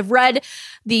case. I've read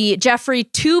the Jeffrey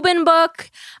Toobin book.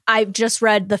 I've just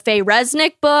read the Faye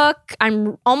Resnick book.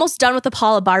 I'm almost done with the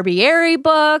Paula Barbieri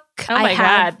book. Oh my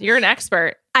God, you're an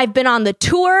expert. I've been on the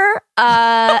tour.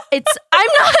 I'm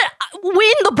not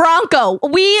win the Bronco.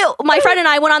 My friend and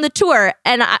I went on the tour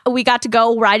and we got to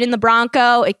go ride in the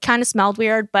Bronco. It kind of smelled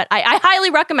weird, but I highly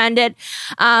recommend it.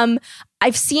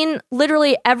 I've seen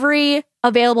literally every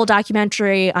available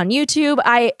documentary on YouTube.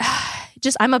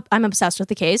 I'm obsessed with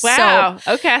the case. Wow.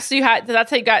 So, okay. So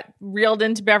that's how you got reeled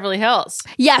into Beverly Hills.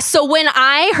 Yeah. So when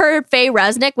I heard Faye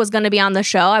Resnick was going to be on the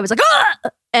show, I was like, ah!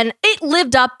 And it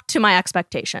lived up to my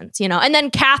expectations, And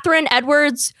then Catherine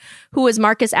Edwards, who was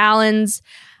Marcus Allen's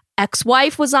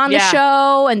ex-wife, was on the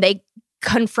show, and they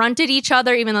confronted each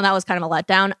other, even though that was kind of a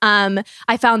letdown.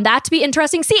 I found that to be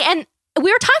interesting. See, and we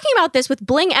were talking about this with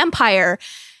Bling Empire.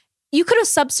 You could have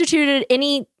substituted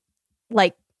any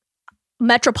like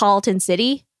metropolitan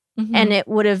city and it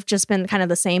would have just been kind of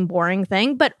the same boring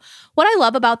thing. But what I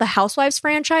love about the Housewives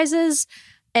franchises,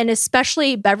 and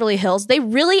especially Beverly Hills, they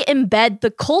really embed the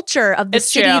culture of the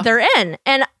city they're in.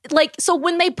 And like, so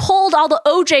when they pulled all the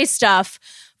OJ stuff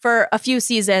for a few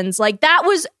seasons, like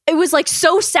it was like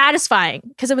so satisfying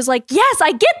because it was like, yes,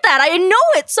 I get that. I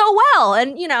know it so well.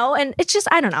 And, and it's just,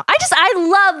 I don't know. I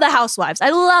love the Housewives.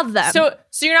 I love them. So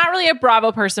you're not really a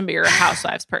Bravo person, but you're a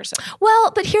Housewives person.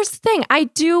 Well, but here's the thing.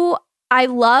 I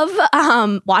love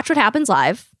Watch What Happens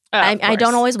Live. I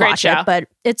don't always watch it, but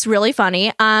it's really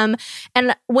funny. And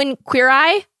when Queer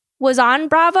Eye was on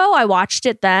Bravo, I watched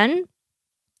it then.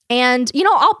 And,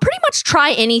 I'll pretty much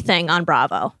try anything on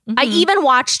Bravo. I even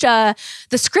watched the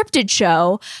scripted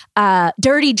show,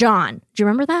 Dirty John. Do you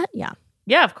remember that? Yeah.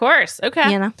 Yeah, of course.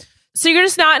 Okay. So you're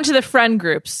just not into the friend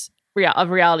groups of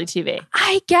reality TV?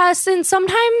 I guess. And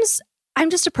sometimes I'm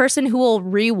just a person who will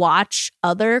rewatch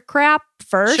other crap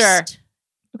first. Sure.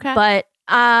 Okay. But,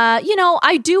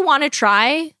 I do want to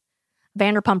try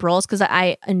Vanderpump Rules because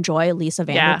I enjoy Lisa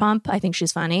Vanderpump. I think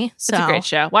she's funny. So. It's a great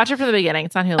show. Watch it from the beginning.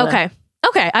 It's on Hulu.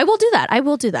 Okay, I will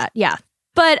do that. Yeah.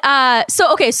 But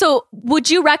so would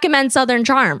you recommend Southern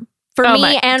Charm for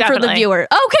me and definitely. For the viewer?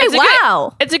 Okay,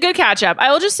 wow. It's a good catch up.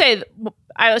 I will just say,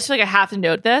 I just feel like I have to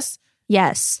note this.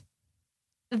 Yes.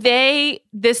 They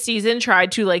this season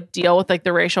tried to like deal with like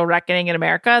the racial reckoning in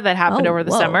America that happened over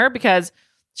the summer because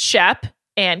Shep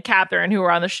and Catherine, who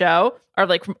were on the show, are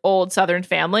like from old Southern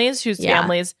families whose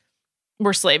families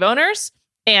were slave owners.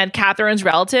 And Catherine's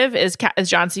relative is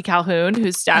John C. Calhoun,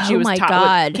 whose statue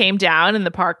came down in the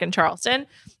park in Charleston.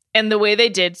 And the way they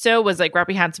did so was like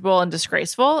reprehensible and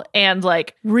disgraceful and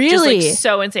like really just like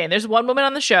so insane. There's one woman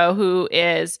on the show who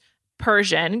is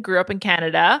Persian, grew up in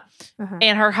Canada,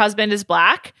 and her husband is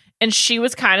Black. And she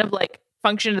was kind of like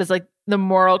functioned as like the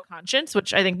moral conscience,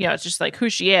 which I think, it's just like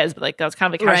who she is, but like that's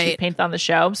kind of like how she's painted on the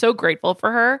show. I'm so grateful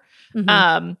for her.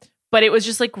 But it was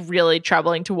just like really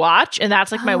troubling to watch. And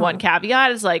that's like my one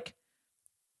caveat is like,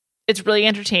 it's really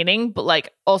entertaining, but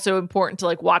like also important to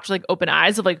like watch like open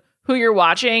eyes of like who you're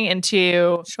watching and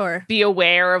to be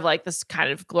aware of like this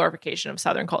kind of glorification of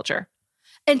Southern culture.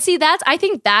 And see, I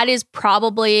think that is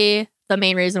probably the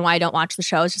main reason why I don't watch the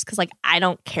show is just because like I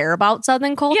don't care about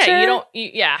Southern culture. Yeah, you don't.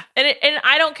 And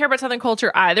I don't care about Southern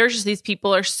culture either. It's just these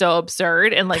people are so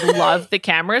absurd and like love the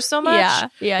cameras so much.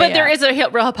 But there is a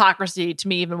real hypocrisy to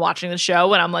me even watching the show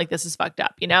when I'm like, this is fucked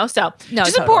up, you know? So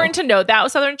just important to note that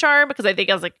with Southern Charm, because I think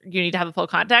I was like, you need to have the full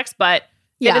context, but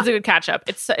it is a good catch up.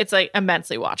 It's like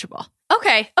immensely watchable.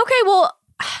 Okay. Well,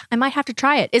 I might have to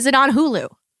try it. Is it on Hulu?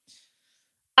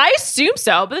 I assume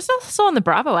so, but it's also on the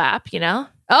Bravo app, you know?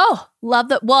 Oh, love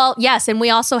that. Well, yes. And we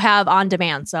also have on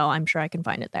demand, so I'm sure I can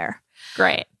find it there.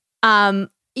 Great.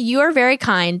 You are very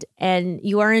kind, and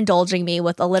you are indulging me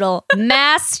with a little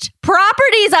Masked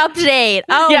Properties update.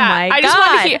 Oh my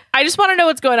God. I just want to know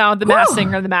what's going on with the Masked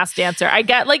Singer and the Masked Dancer. I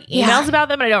get like emails about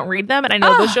them and I don't read them. And I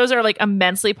know those shows are like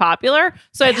immensely popular.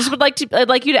 So I just I'd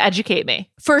like you to educate me.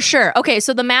 For sure. Okay.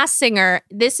 So the Masked Singer,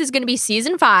 this is going to be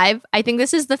season 5. I think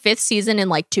this is the 5th season in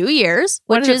like 2 years.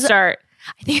 When does it start?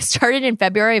 I think it started in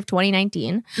February of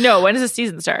 2019. No, when does the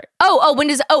season start?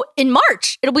 In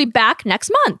March. It'll be back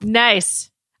next month. Nice.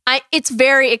 It's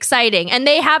very exciting. And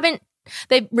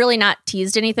they've really not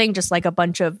teased anything, just like a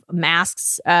bunch of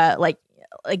masks, like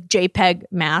JPEG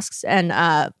masks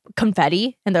and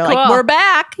confetti. And they're like, we're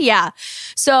back. Yeah.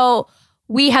 So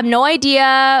we have no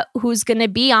idea who's going to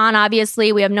be on,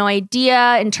 obviously. We have no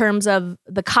idea in terms of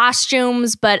the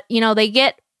costumes, but, you know, they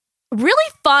get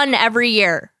really fun every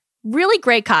year. Really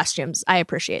great costumes. I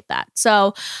appreciate that.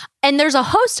 So, and there's a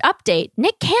host update.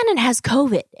 Nick Cannon has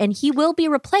COVID and he will be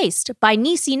replaced by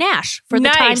Niecy Nash for the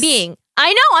time being.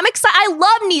 I know. I'm excited. I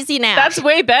love Niecy Nash. That's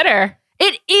way better.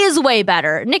 It is way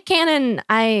better. Nick Cannon,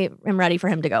 I am ready for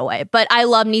him to go away, but I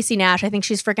love Niecy Nash. I think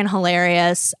she's freaking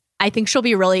hilarious. I think she'll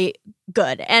be really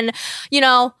good. And, you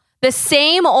know, the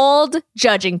same old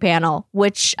judging panel,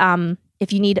 which,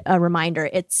 if you need a reminder,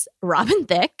 it's Robin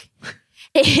Thicke.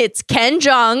 It's Ken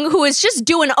Jeong, who is just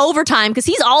doing overtime because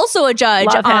he's also a judge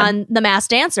on The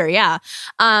Masked Dancer. Yeah.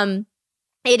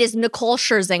 It is Nicole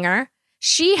Scherzinger.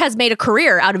 She has made a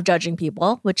career out of judging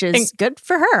people, which is good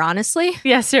for her, honestly.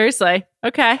 Yeah, seriously.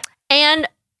 Okay. And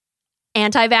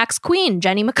anti-vax queen,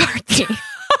 Jenny McCarthy.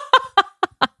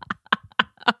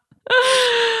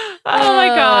 Oh my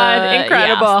God.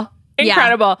 Incredible. Yeah.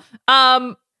 Incredible.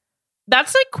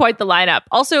 That's like quite the lineup.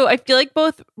 Also, I feel like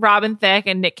both Robin Thicke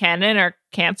and Nick Cannon are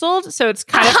canceled. So it's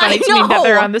kind of funny to me that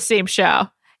they're on the same show.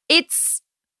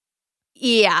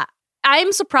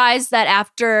 I'm surprised that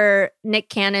after Nick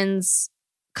Cannon's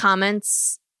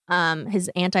comments, his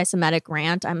anti-Semitic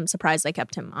rant, I'm surprised they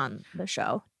kept him on the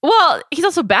show. Well, he's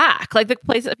also back. Like the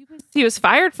place he was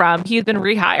fired from, he's been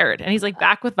rehired and he's like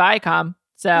back with Viacom.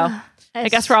 So I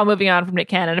guess we're all moving on from Nick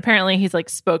Cannon. Apparently he's like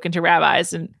spoken to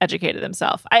rabbis and educated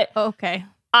himself. Okay.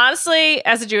 Honestly,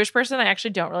 as a Jewish person, I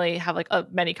actually don't really have like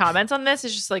many comments on this.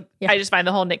 It's just like, I just find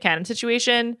the whole Nick Cannon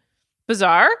situation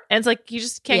bizarre. And it's like, you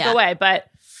just can't go away, but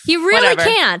he really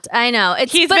can't. I know.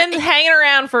 He's been hanging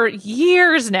around for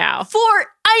years now.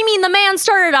 The man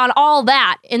started on all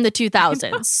that in the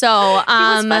 2000s. So he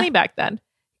was funny back then.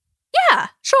 Yeah,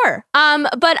 sure.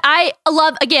 But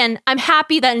I'm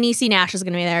happy that Niecy Nash is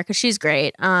going to be there because she's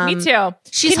great. Me too.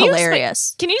 She's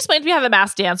hilarious. Can you explain to me how the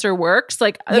Masked Dancer works?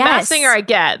 Like the Masked Singer, I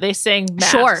get they sing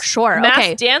masks. Sure.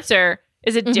 Masked Dancer,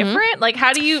 is it different? Like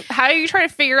how do you try to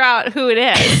figure out who it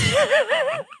is?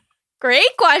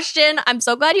 Great question. I'm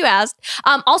so glad you asked.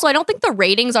 Also, I don't think the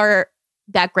ratings are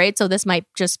that great, so this might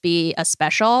just be a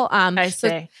special. I see.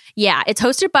 So, yeah, it's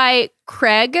hosted by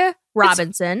Craig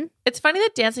Robinson. It's funny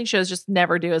that dancing shows just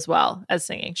never do as well as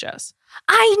singing shows.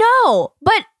 I know,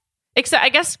 but except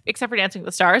for Dancing with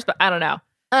the Stars, but I don't know.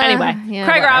 Anyway,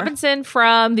 Craig Robinson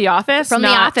from The Office. From The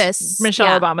Office.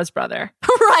 Michelle Obama's brother.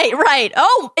 Right.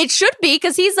 Oh, it should be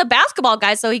because he's a basketball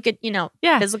guy, so he could,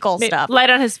 physical stuff. Light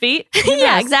on his feet.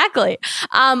 Yeah, exactly.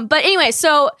 But anyway,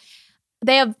 so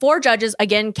they have 4 judges.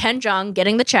 Again, Ken Jeong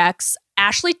getting the checks.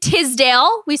 Ashley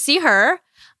Tisdale, we see her.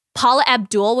 Paula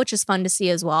Abdul, which is fun to see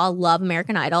as well. Love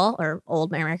American Idol or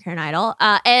old American Idol.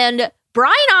 And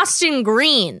Brian Austin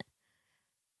Green,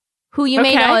 who you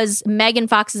may know as Megan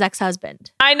Fox's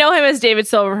ex-husband. I know him as David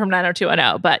Silver from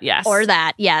 90210, but yes. Or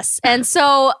that, yes. And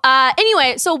so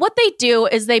anyway, so what they do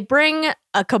is they bring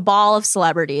a cabal of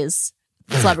celebrities,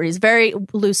 very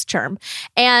loose term,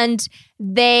 and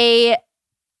they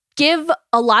give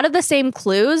a lot of the same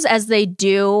clues as they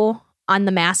do on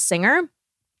The Masked Singer,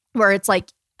 where it's like,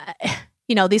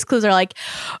 these clues are like,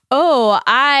 oh,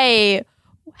 I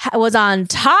was on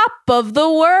top of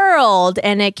the world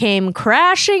and it came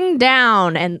crashing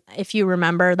down. And if you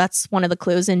remember, that's one of the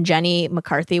clues. And Jenny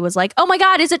McCarthy was like, oh my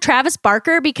God, is it Travis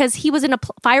Barker? Because he was in a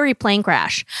fiery plane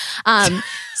crash.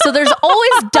 So there's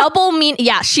always double meaning.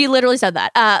 Yeah, she literally said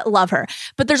that. Love her.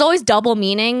 But there's always double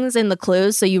meanings in the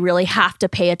clues. So you really have to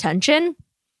pay attention.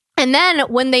 And then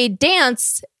when they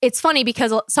dance, it's funny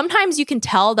because sometimes you can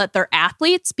tell that they're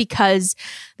athletes because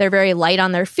they're very light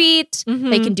on their feet. Mm-hmm.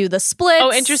 They can do the splits.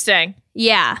 Oh, interesting.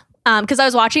 Yeah. Because I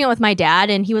was watching it with my dad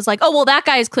and he was like, oh, well, that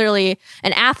guy is clearly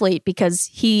an athlete because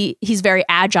he's very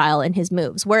agile in his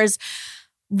moves. Whereas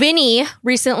Vinny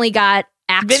recently got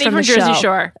axed from the show. Jersey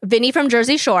Shore. Vinny from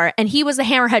Jersey Shore. And he was a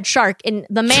hammerhead shark and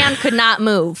the man could not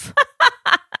move.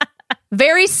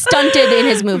 Very stunted in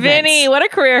his movements. Vinny, what a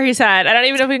career he's had. I don't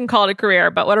even know if we can call it a career,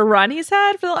 but what a run he's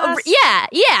had for the last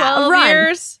 12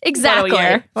 years.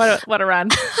 Exactly. What a run.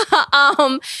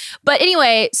 But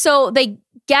anyway, so they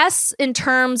guess in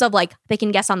terms of like, they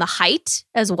can guess on the height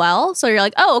as well. So you're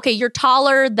like, oh, okay, you're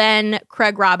taller than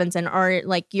Craig Robinson, or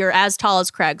like you're as tall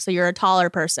as Craig. So you're a taller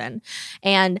person.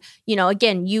 And, you know,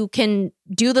 again, you can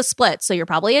do the split. So you're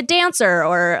probably a dancer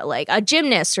or like a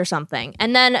gymnast or something.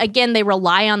 And then again, they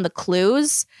rely on the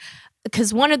clues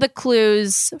because one of the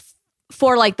clues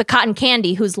for like the cotton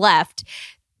candy who's left,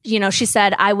 you know, she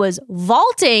said, I was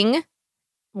vaulting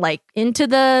like into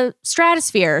the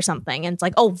stratosphere or something. And it's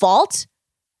like, oh, vault?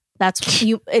 That's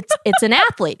you. It's an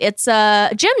athlete. It's a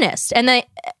gymnast, and they,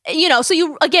 you know. So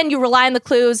you rely on the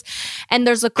clues, and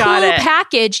there's a clue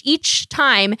package each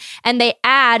time, and they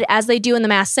add, as they do in The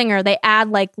Masked Singer, they add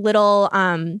like little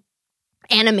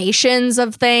animations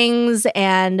of things,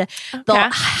 and they'll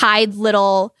hide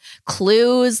little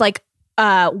clues. Like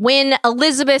when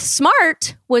Elizabeth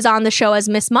Smart was on the show as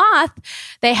Miss Moth,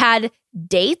 they had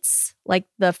dates, like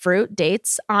the fruit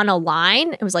dates, on a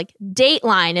line. It was like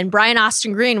Dateline, and Brian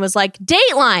Austin Green was like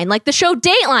Dateline, like the show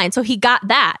Dateline. So he got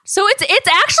that. So it's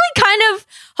actually kind of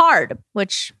hard,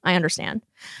 which I understand,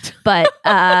 but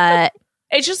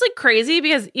it's just like crazy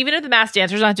because even if The Masked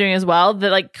Dancer's not doing as well, the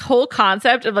like whole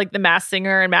concept of like The Masked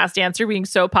Singer and Masked Dancer being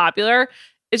so popular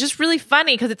is just really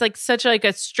funny because it's like such like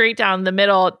a straight down the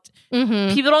middle.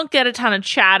 Mm-hmm. People don't get a ton of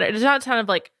chatter. There's not a ton of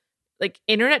like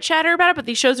internet chatter about it, but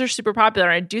these shows are super popular.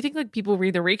 I do think like people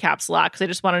read the recaps a lot because they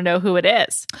just want to know who it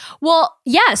is. Well,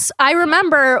 yes, I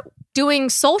remember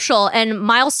doing social, and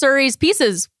Miles Surrey's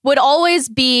pieces would always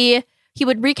be, he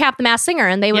would recap The Masked Singer,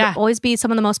 and they would always be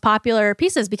some of the most popular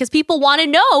pieces because people want to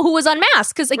know who was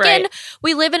unmasked. Because again,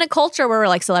 we live in a culture where we're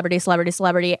like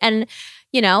celebrity, and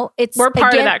you know, we're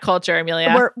part of that culture,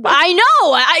 Amelia. I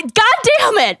know, God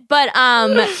damn it, but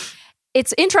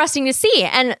it's interesting to see.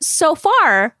 And so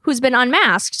far, who's been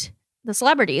unmasked, the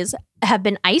celebrities, have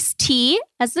been Ice-T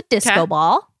as the disco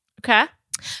ball. Okay.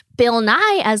 Bill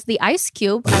Nye as the Ice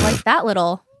Cube. I like that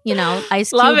little, you know,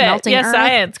 Ice Cube Love it. melting earth.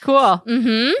 Science. Cool.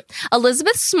 Mm-hmm.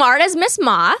 Elizabeth Smart as Miss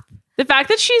Moth. The fact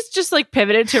that she's just like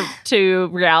pivoted to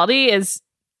reality is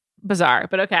bizarre,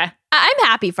 but okay. I'm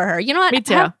happy for her. You know what? Me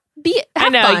too. I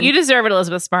know. Fun. You deserve it,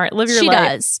 Elizabeth Smart. Live your life.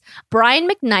 She does. Brian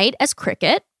McKnight as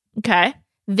Cricket. Okay.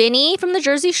 Vinny from the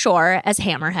Jersey Shore as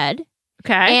Hammerhead.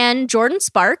 Okay. And Jordan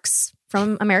Sparks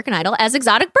from American Idol as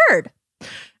Exotic Bird.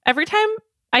 Every time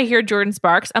I hear Jordan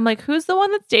Sparks, I'm like, who's the one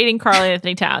that's dating Carly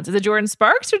Anthony Towns? Is it Jordan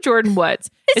Sparks or Jordan Woods?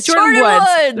 It's Jordan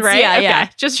Woods, right? Yeah, okay. yeah.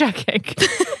 Just checking.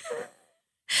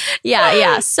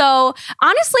 Yeah. So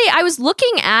honestly, I was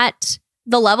looking at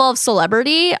the level of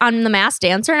celebrity on The Masked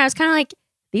Dancer, and I was kind of like,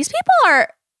 these people are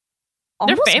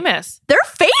they're famous. They're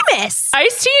famous.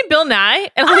 Ice-T and Bill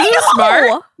Nye and Elizabeth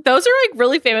Smart. Those are like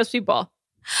really famous people.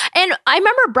 And I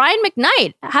remember Brian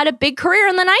McKnight had a big career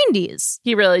in the 90s.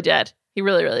 He really did. He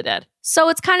really, really did. So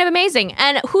it's kind of amazing.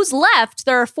 And who's left?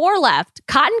 There are 4 left.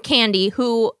 Cotton Candy,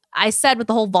 who I said with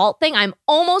the whole vault thing, I'm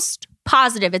almost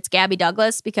positive it's Gabby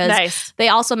Douglas because they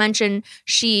also mentioned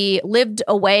she lived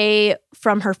away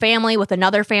from her family with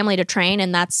another family to train,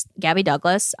 and that's Gabby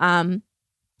Douglas.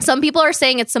 Some people are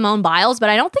saying it's Simone Biles, but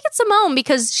I don't think it's Simone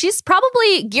because she's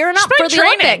probably gearing up for the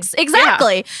Olympics.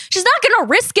 Exactly. Yeah. She's not going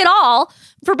to risk it all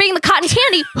for being the cotton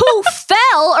candy who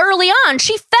fell early on.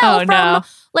 She fell from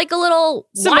like a little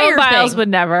Simone wire Biles thing. would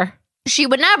never. She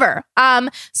would never.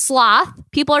 Sloth.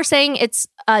 People are saying it's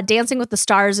Dancing with the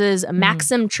Stars'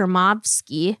 Maxim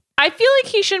Chermovsky. I feel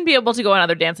like he shouldn't be able to go on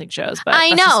other dancing shows, but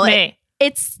I that's know.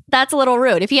 Just me. That's a little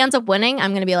rude. If he ends up winning,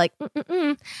 I'm going to be like,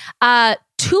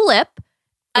 Tulip.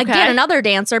 Again, another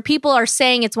dancer. People are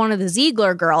saying it's one of the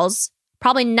Ziegler girls.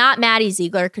 Probably not Maddie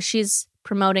Ziegler because she's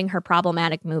promoting her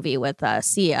problematic movie with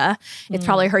Sia. It's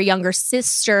probably her younger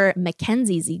sister,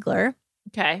 Mackenzie Ziegler.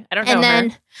 Okay. I don't know And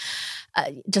then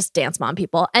just Dance Mom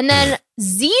people. And then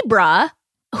Zebra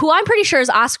who I'm pretty sure is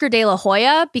Oscar De La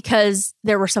Hoya, because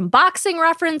there were some boxing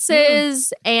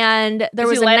references and there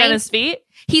was he light on his feet?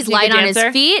 He's light on his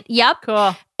feet. Yep.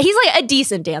 Cool. He's like a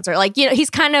decent dancer. Like, you know, he's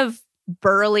kind of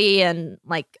burly and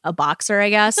like a boxer, I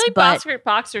guess. I feel like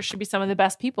boxers should be some of the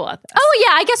best people at this. Oh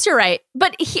yeah, I guess you're right.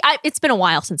 But it's been a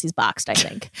while since he's boxed, I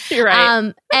think. You're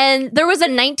right. And there was a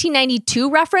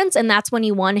 1992 reference, and that's when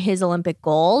he won his Olympic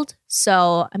gold.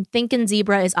 So I'm thinking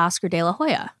Zebra is Oscar De La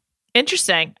Hoya.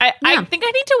 Interesting. I think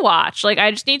I need to watch. Like,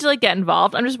 I just need to like get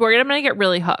involved. I'm just worried I'm going to get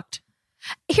really hooked.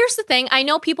 Here's the thing. I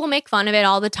know people make fun of it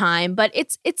all the time, but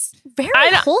it's very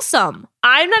wholesome.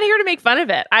 I'm not here to make fun of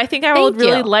it. I think I would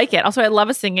really like it. Also, I love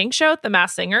a singing show, The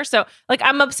Masked Singer. So, like,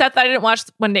 I'm upset that I didn't watch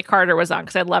when Nick Carter was on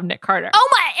because I love Nick Carter. Oh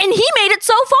my! And he made it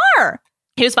so far.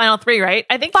 He was Final 3, right?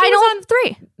 I think Final he was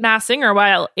on 3. Masked Singer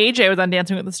while AJ was on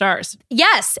Dancing with the Stars.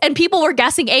 Yes, and people were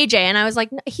guessing AJ, and I was like,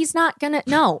 he's not gonna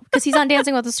because he's on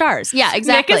Dancing with the Stars. Yeah,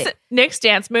 exactly. Nick's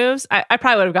dance moves, I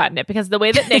probably would have gotten it because the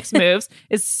way that Nick's moves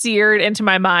is seared into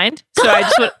my mind. So I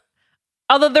just would.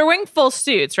 Although they're wearing full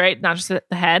suits, right? Not just the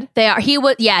head. They are. He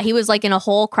was like in a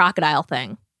whole crocodile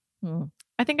thing.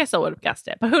 I think I still would have guessed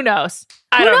it, but who knows?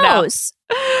 I don't know.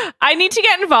 I need to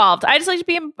get involved. I just like to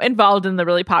be involved in the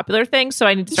really popular things, so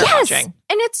I need to start watching.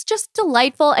 And it's just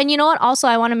delightful. And you know what? Also,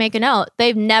 I want to make a note.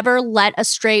 They've never let a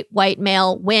straight white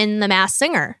male win the Masked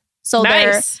Singer. So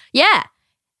nice.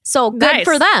 So good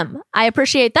for them. I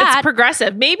appreciate that. It's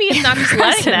progressive. Maybe it's not just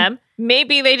letting them.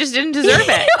 Maybe they just didn't deserve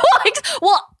it.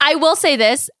 Well, I will say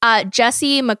this.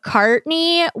 Jesse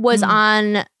McCartney was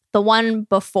on the one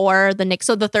before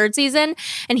the third season,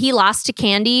 and he lost to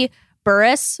Candy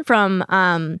Burris from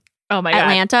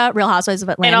Atlanta, Real Housewives of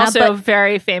Atlanta. And also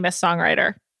very famous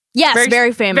songwriter. Yes,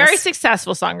 very famous. Very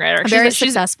successful songwriter. Very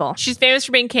successful. She's famous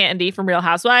for being Candy from Real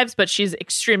Housewives, but she's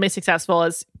extremely successful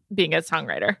as being a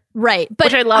songwriter. Right.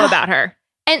 Which I love about her.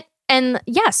 And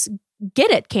yes,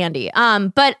 get it, Candy.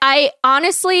 But I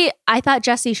thought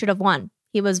Jesse should have won.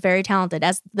 He was very talented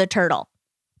as the turtle.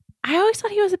 I always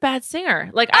thought he was a bad singer.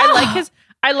 Like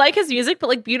I like his music, but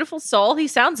like Beautiful Soul, he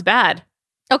sounds bad.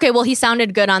 Okay, well, he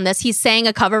sounded good on this. He sang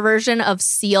a cover version of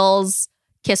Seal's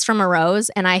Kiss from a Rose,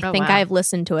 and I think I've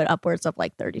listened to it upwards of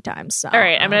like 30 times. So. All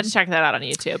right, I'm going to have to check that out on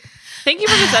YouTube. Thank you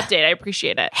for this update. I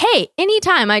appreciate it. Hey,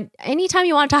 anytime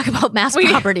you want to talk about mass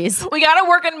properties. We got to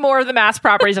work in more of the mass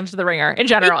properties onto the Ringer in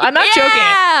general. I'm not joking.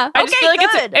 I just feel like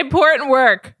it's important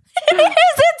work. It is.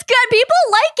 It's good. People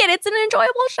like it. It's an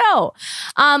enjoyable show.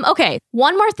 Okay,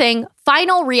 one more thing.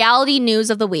 Final reality news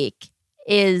of the week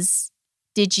is,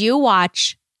 did you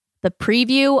watch the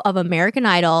preview of American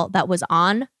Idol that was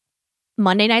on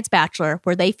Monday Night's Bachelor,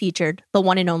 where they featured the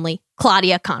one and only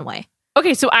Claudia Conway?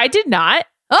 Okay, so I did not.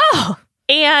 Oh!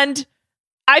 And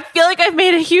I feel like I've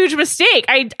made a huge mistake.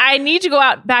 I need to go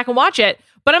back and watch it,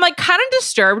 but I'm like kind of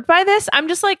disturbed by this. I'm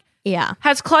just like, yeah.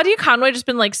 Has Claudia Conway just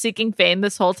been like seeking fame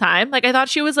this whole time? Like I thought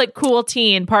she was like cool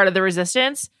teen, part of the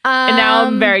resistance. And now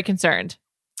I'm very concerned.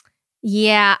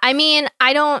 Yeah. I mean,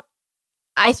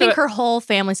 I think her whole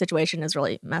family situation is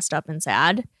really messed up and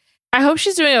sad. I hope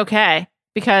she's doing okay,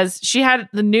 because she had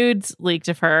the nudes leaked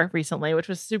of her recently, which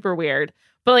was super weird.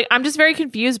 But like, I'm just very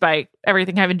confused by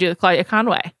everything having to do with Claudia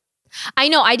Conway. I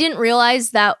know. I didn't realize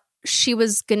that she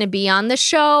was going to be on the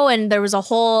show, and there was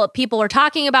people were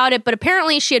talking about it, but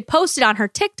apparently she had posted on her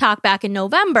TikTok back in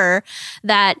November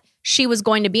that she was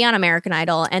going to be on American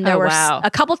Idol. And there were a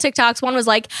couple TikToks. One was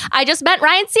like, I just met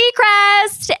Ryan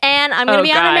Seacrest and I'm going to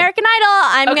be on American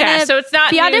Idol. So it's not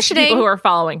be auditioning. People who are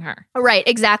following her. Right,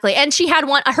 exactly. And she had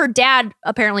her dad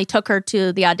apparently took her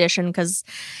to the audition because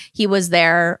he was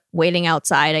there waiting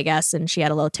outside, I guess. And she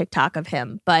had a little TikTok of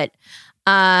him. But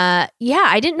I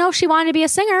didn't know she wanted to be a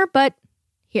singer, but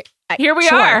here we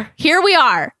are. Here we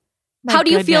are. How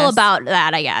do you feel goodness. about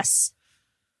that, I guess?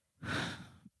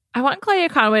 I want Claudia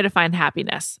Conway to find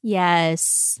happiness.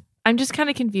 Yes. I'm just kind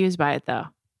of confused by it, though.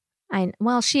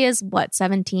 She is,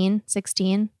 17,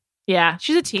 16? Yeah,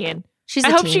 she's a teen.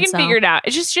 I hope she can figure it out.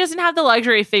 It's just she doesn't have the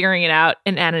luxury of figuring it out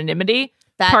in anonymity.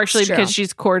 That's partially true. because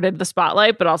she's courted the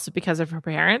spotlight, but also because of her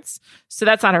parents. So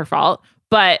that's not her fault.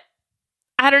 But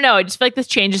I don't know. I just feel like this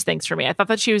changes things for me. I thought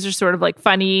that she was just sort of like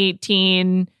funny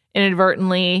teen,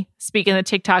 inadvertently speaking the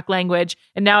TikTok language.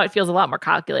 And now it feels a lot more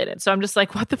calculated. So I'm just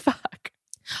like, what the fuck?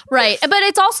 Right. But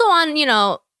it's also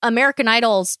on, American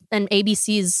Idol's and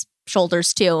ABC's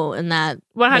shoulders too. And that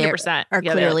 100% are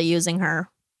clearly using her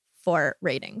for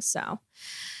ratings. So,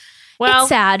 well, it's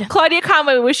sad. Claudia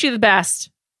Conway, we wish you the best.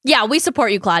 Yeah, we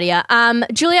support you, Claudia.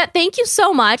 Juliet, thank you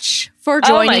so much for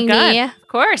joining me. Of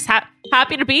course.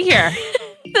 Happy to be here.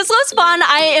 This was fun.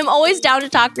 I am always down to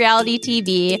talk reality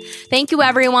TV. Thank you,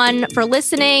 everyone, for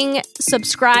listening.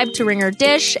 Subscribe to Ringer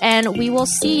Dish, and we will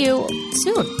see you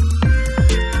soon.